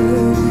can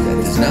prove that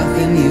there's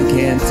nothing you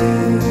can't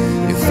do.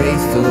 You're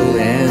faithful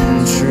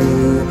and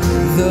true.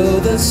 Though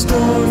the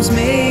storms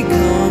may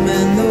come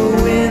and the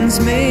winds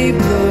may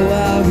blow,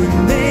 I'll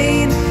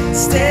remain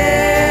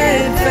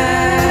steadfast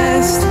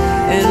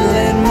and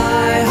let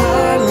my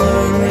heart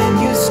learn when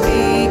you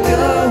speak a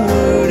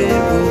word,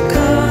 it will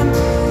come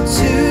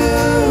to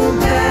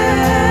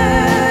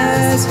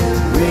pass.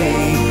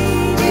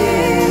 Great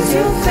is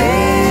your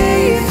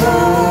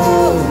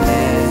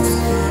faithfulness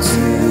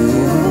to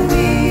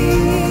me.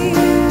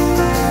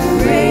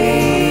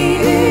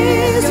 Great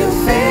is your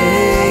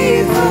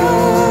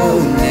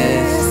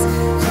faithfulness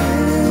to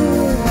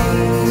me.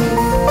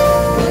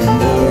 From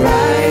the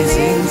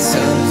rising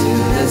sun to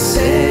the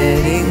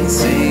setting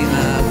sun, I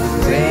will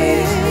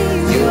praise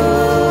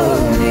your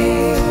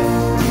name.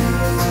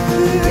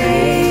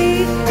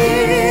 Great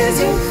is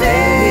your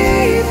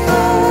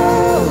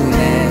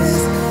faithfulness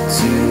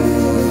to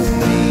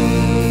me.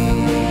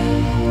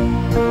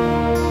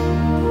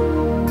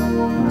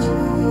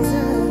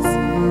 Jesus,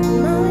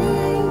 my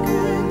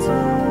anchor to the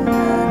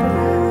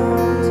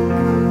ground,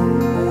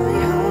 my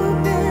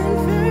hope and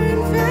firm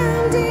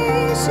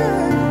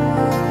foundation.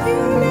 You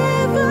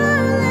never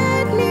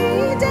let me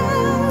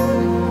down.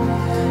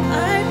 I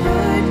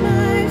put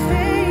my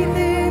faith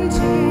in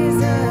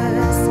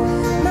Jesus,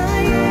 my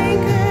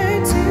anchor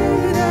to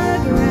the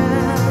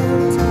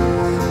ground,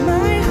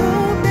 my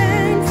hope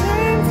and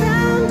firm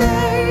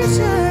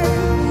foundation.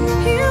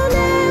 He'll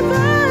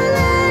never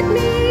let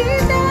me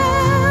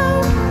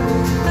down.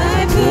 I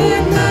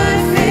put my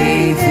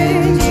faith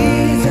in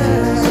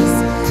Jesus,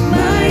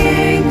 my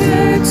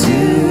anchor to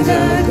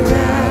the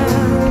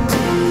ground,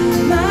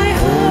 my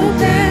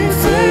hope and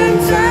firm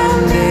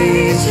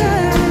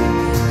foundation.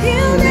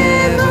 He'll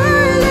never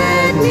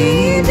let me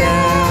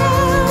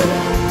down.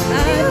 I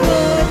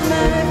put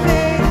my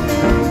faith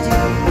in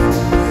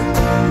Jesus,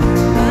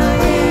 my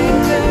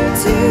anchor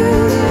to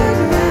the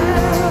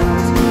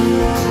ground,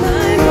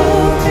 my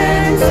hope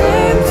and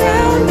firm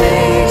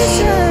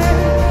foundation.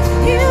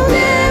 He'll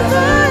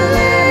never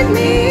let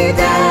me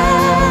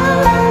down.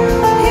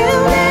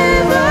 He'll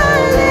never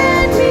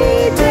let me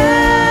down.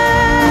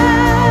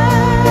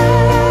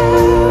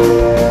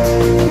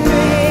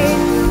 Great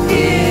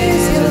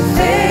is your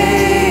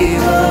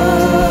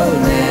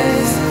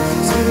faithfulness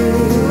to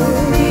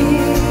me.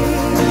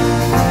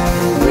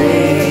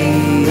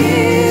 Great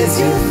is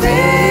your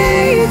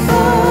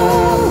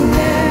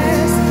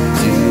faithfulness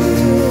to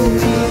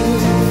me.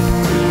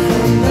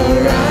 From the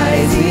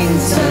rising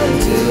sun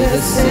to the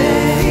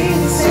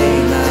setting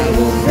sun, I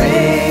will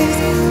praise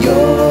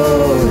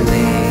your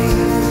name.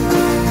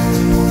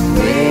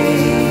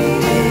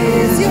 Great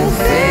is your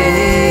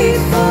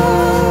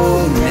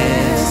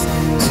faithfulness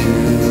to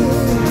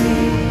me.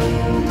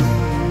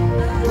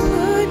 I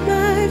put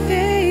my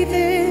faith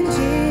in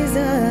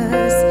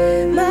Jesus,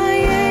 my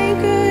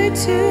anchor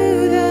to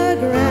the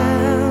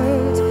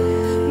ground,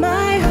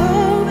 my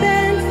hope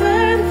and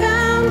firm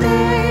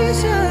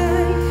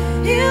foundation.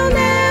 He'll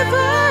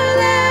never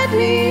let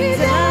me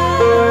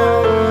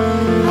down.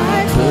 I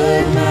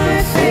put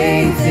my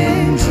faith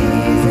in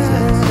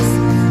Jesus,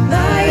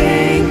 my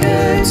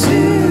anchor to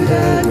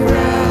the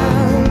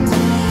ground,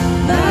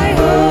 my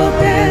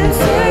hope and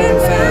firm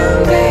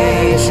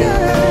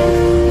foundation.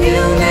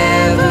 He'll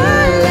never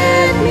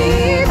let me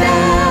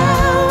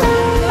down.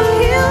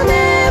 He'll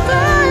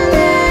never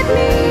let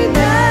me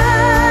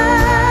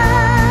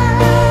down.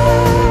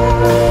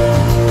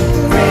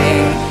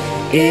 Great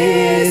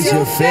is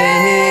your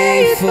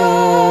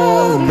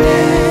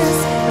faithfulness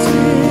to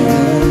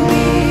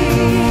me.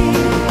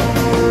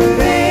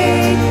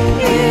 Great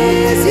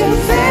is your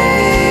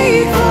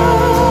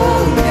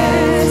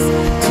faithfulness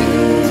to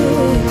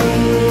me.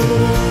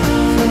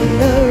 From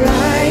the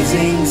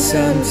rising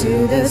sun to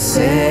the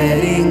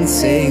setting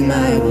sun, I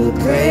will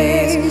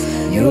praise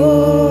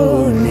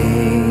your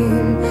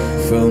name.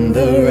 From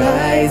the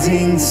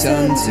rising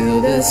sun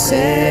to the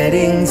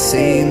setting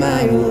sun,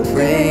 I will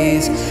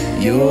praise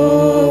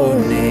your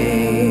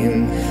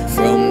name.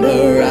 From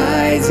the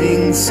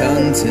rising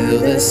sun till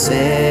the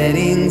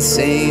setting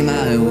sun,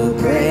 I will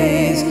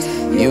praise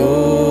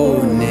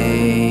your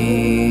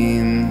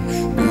name.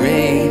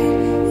 Great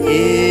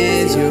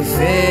is your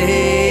faith.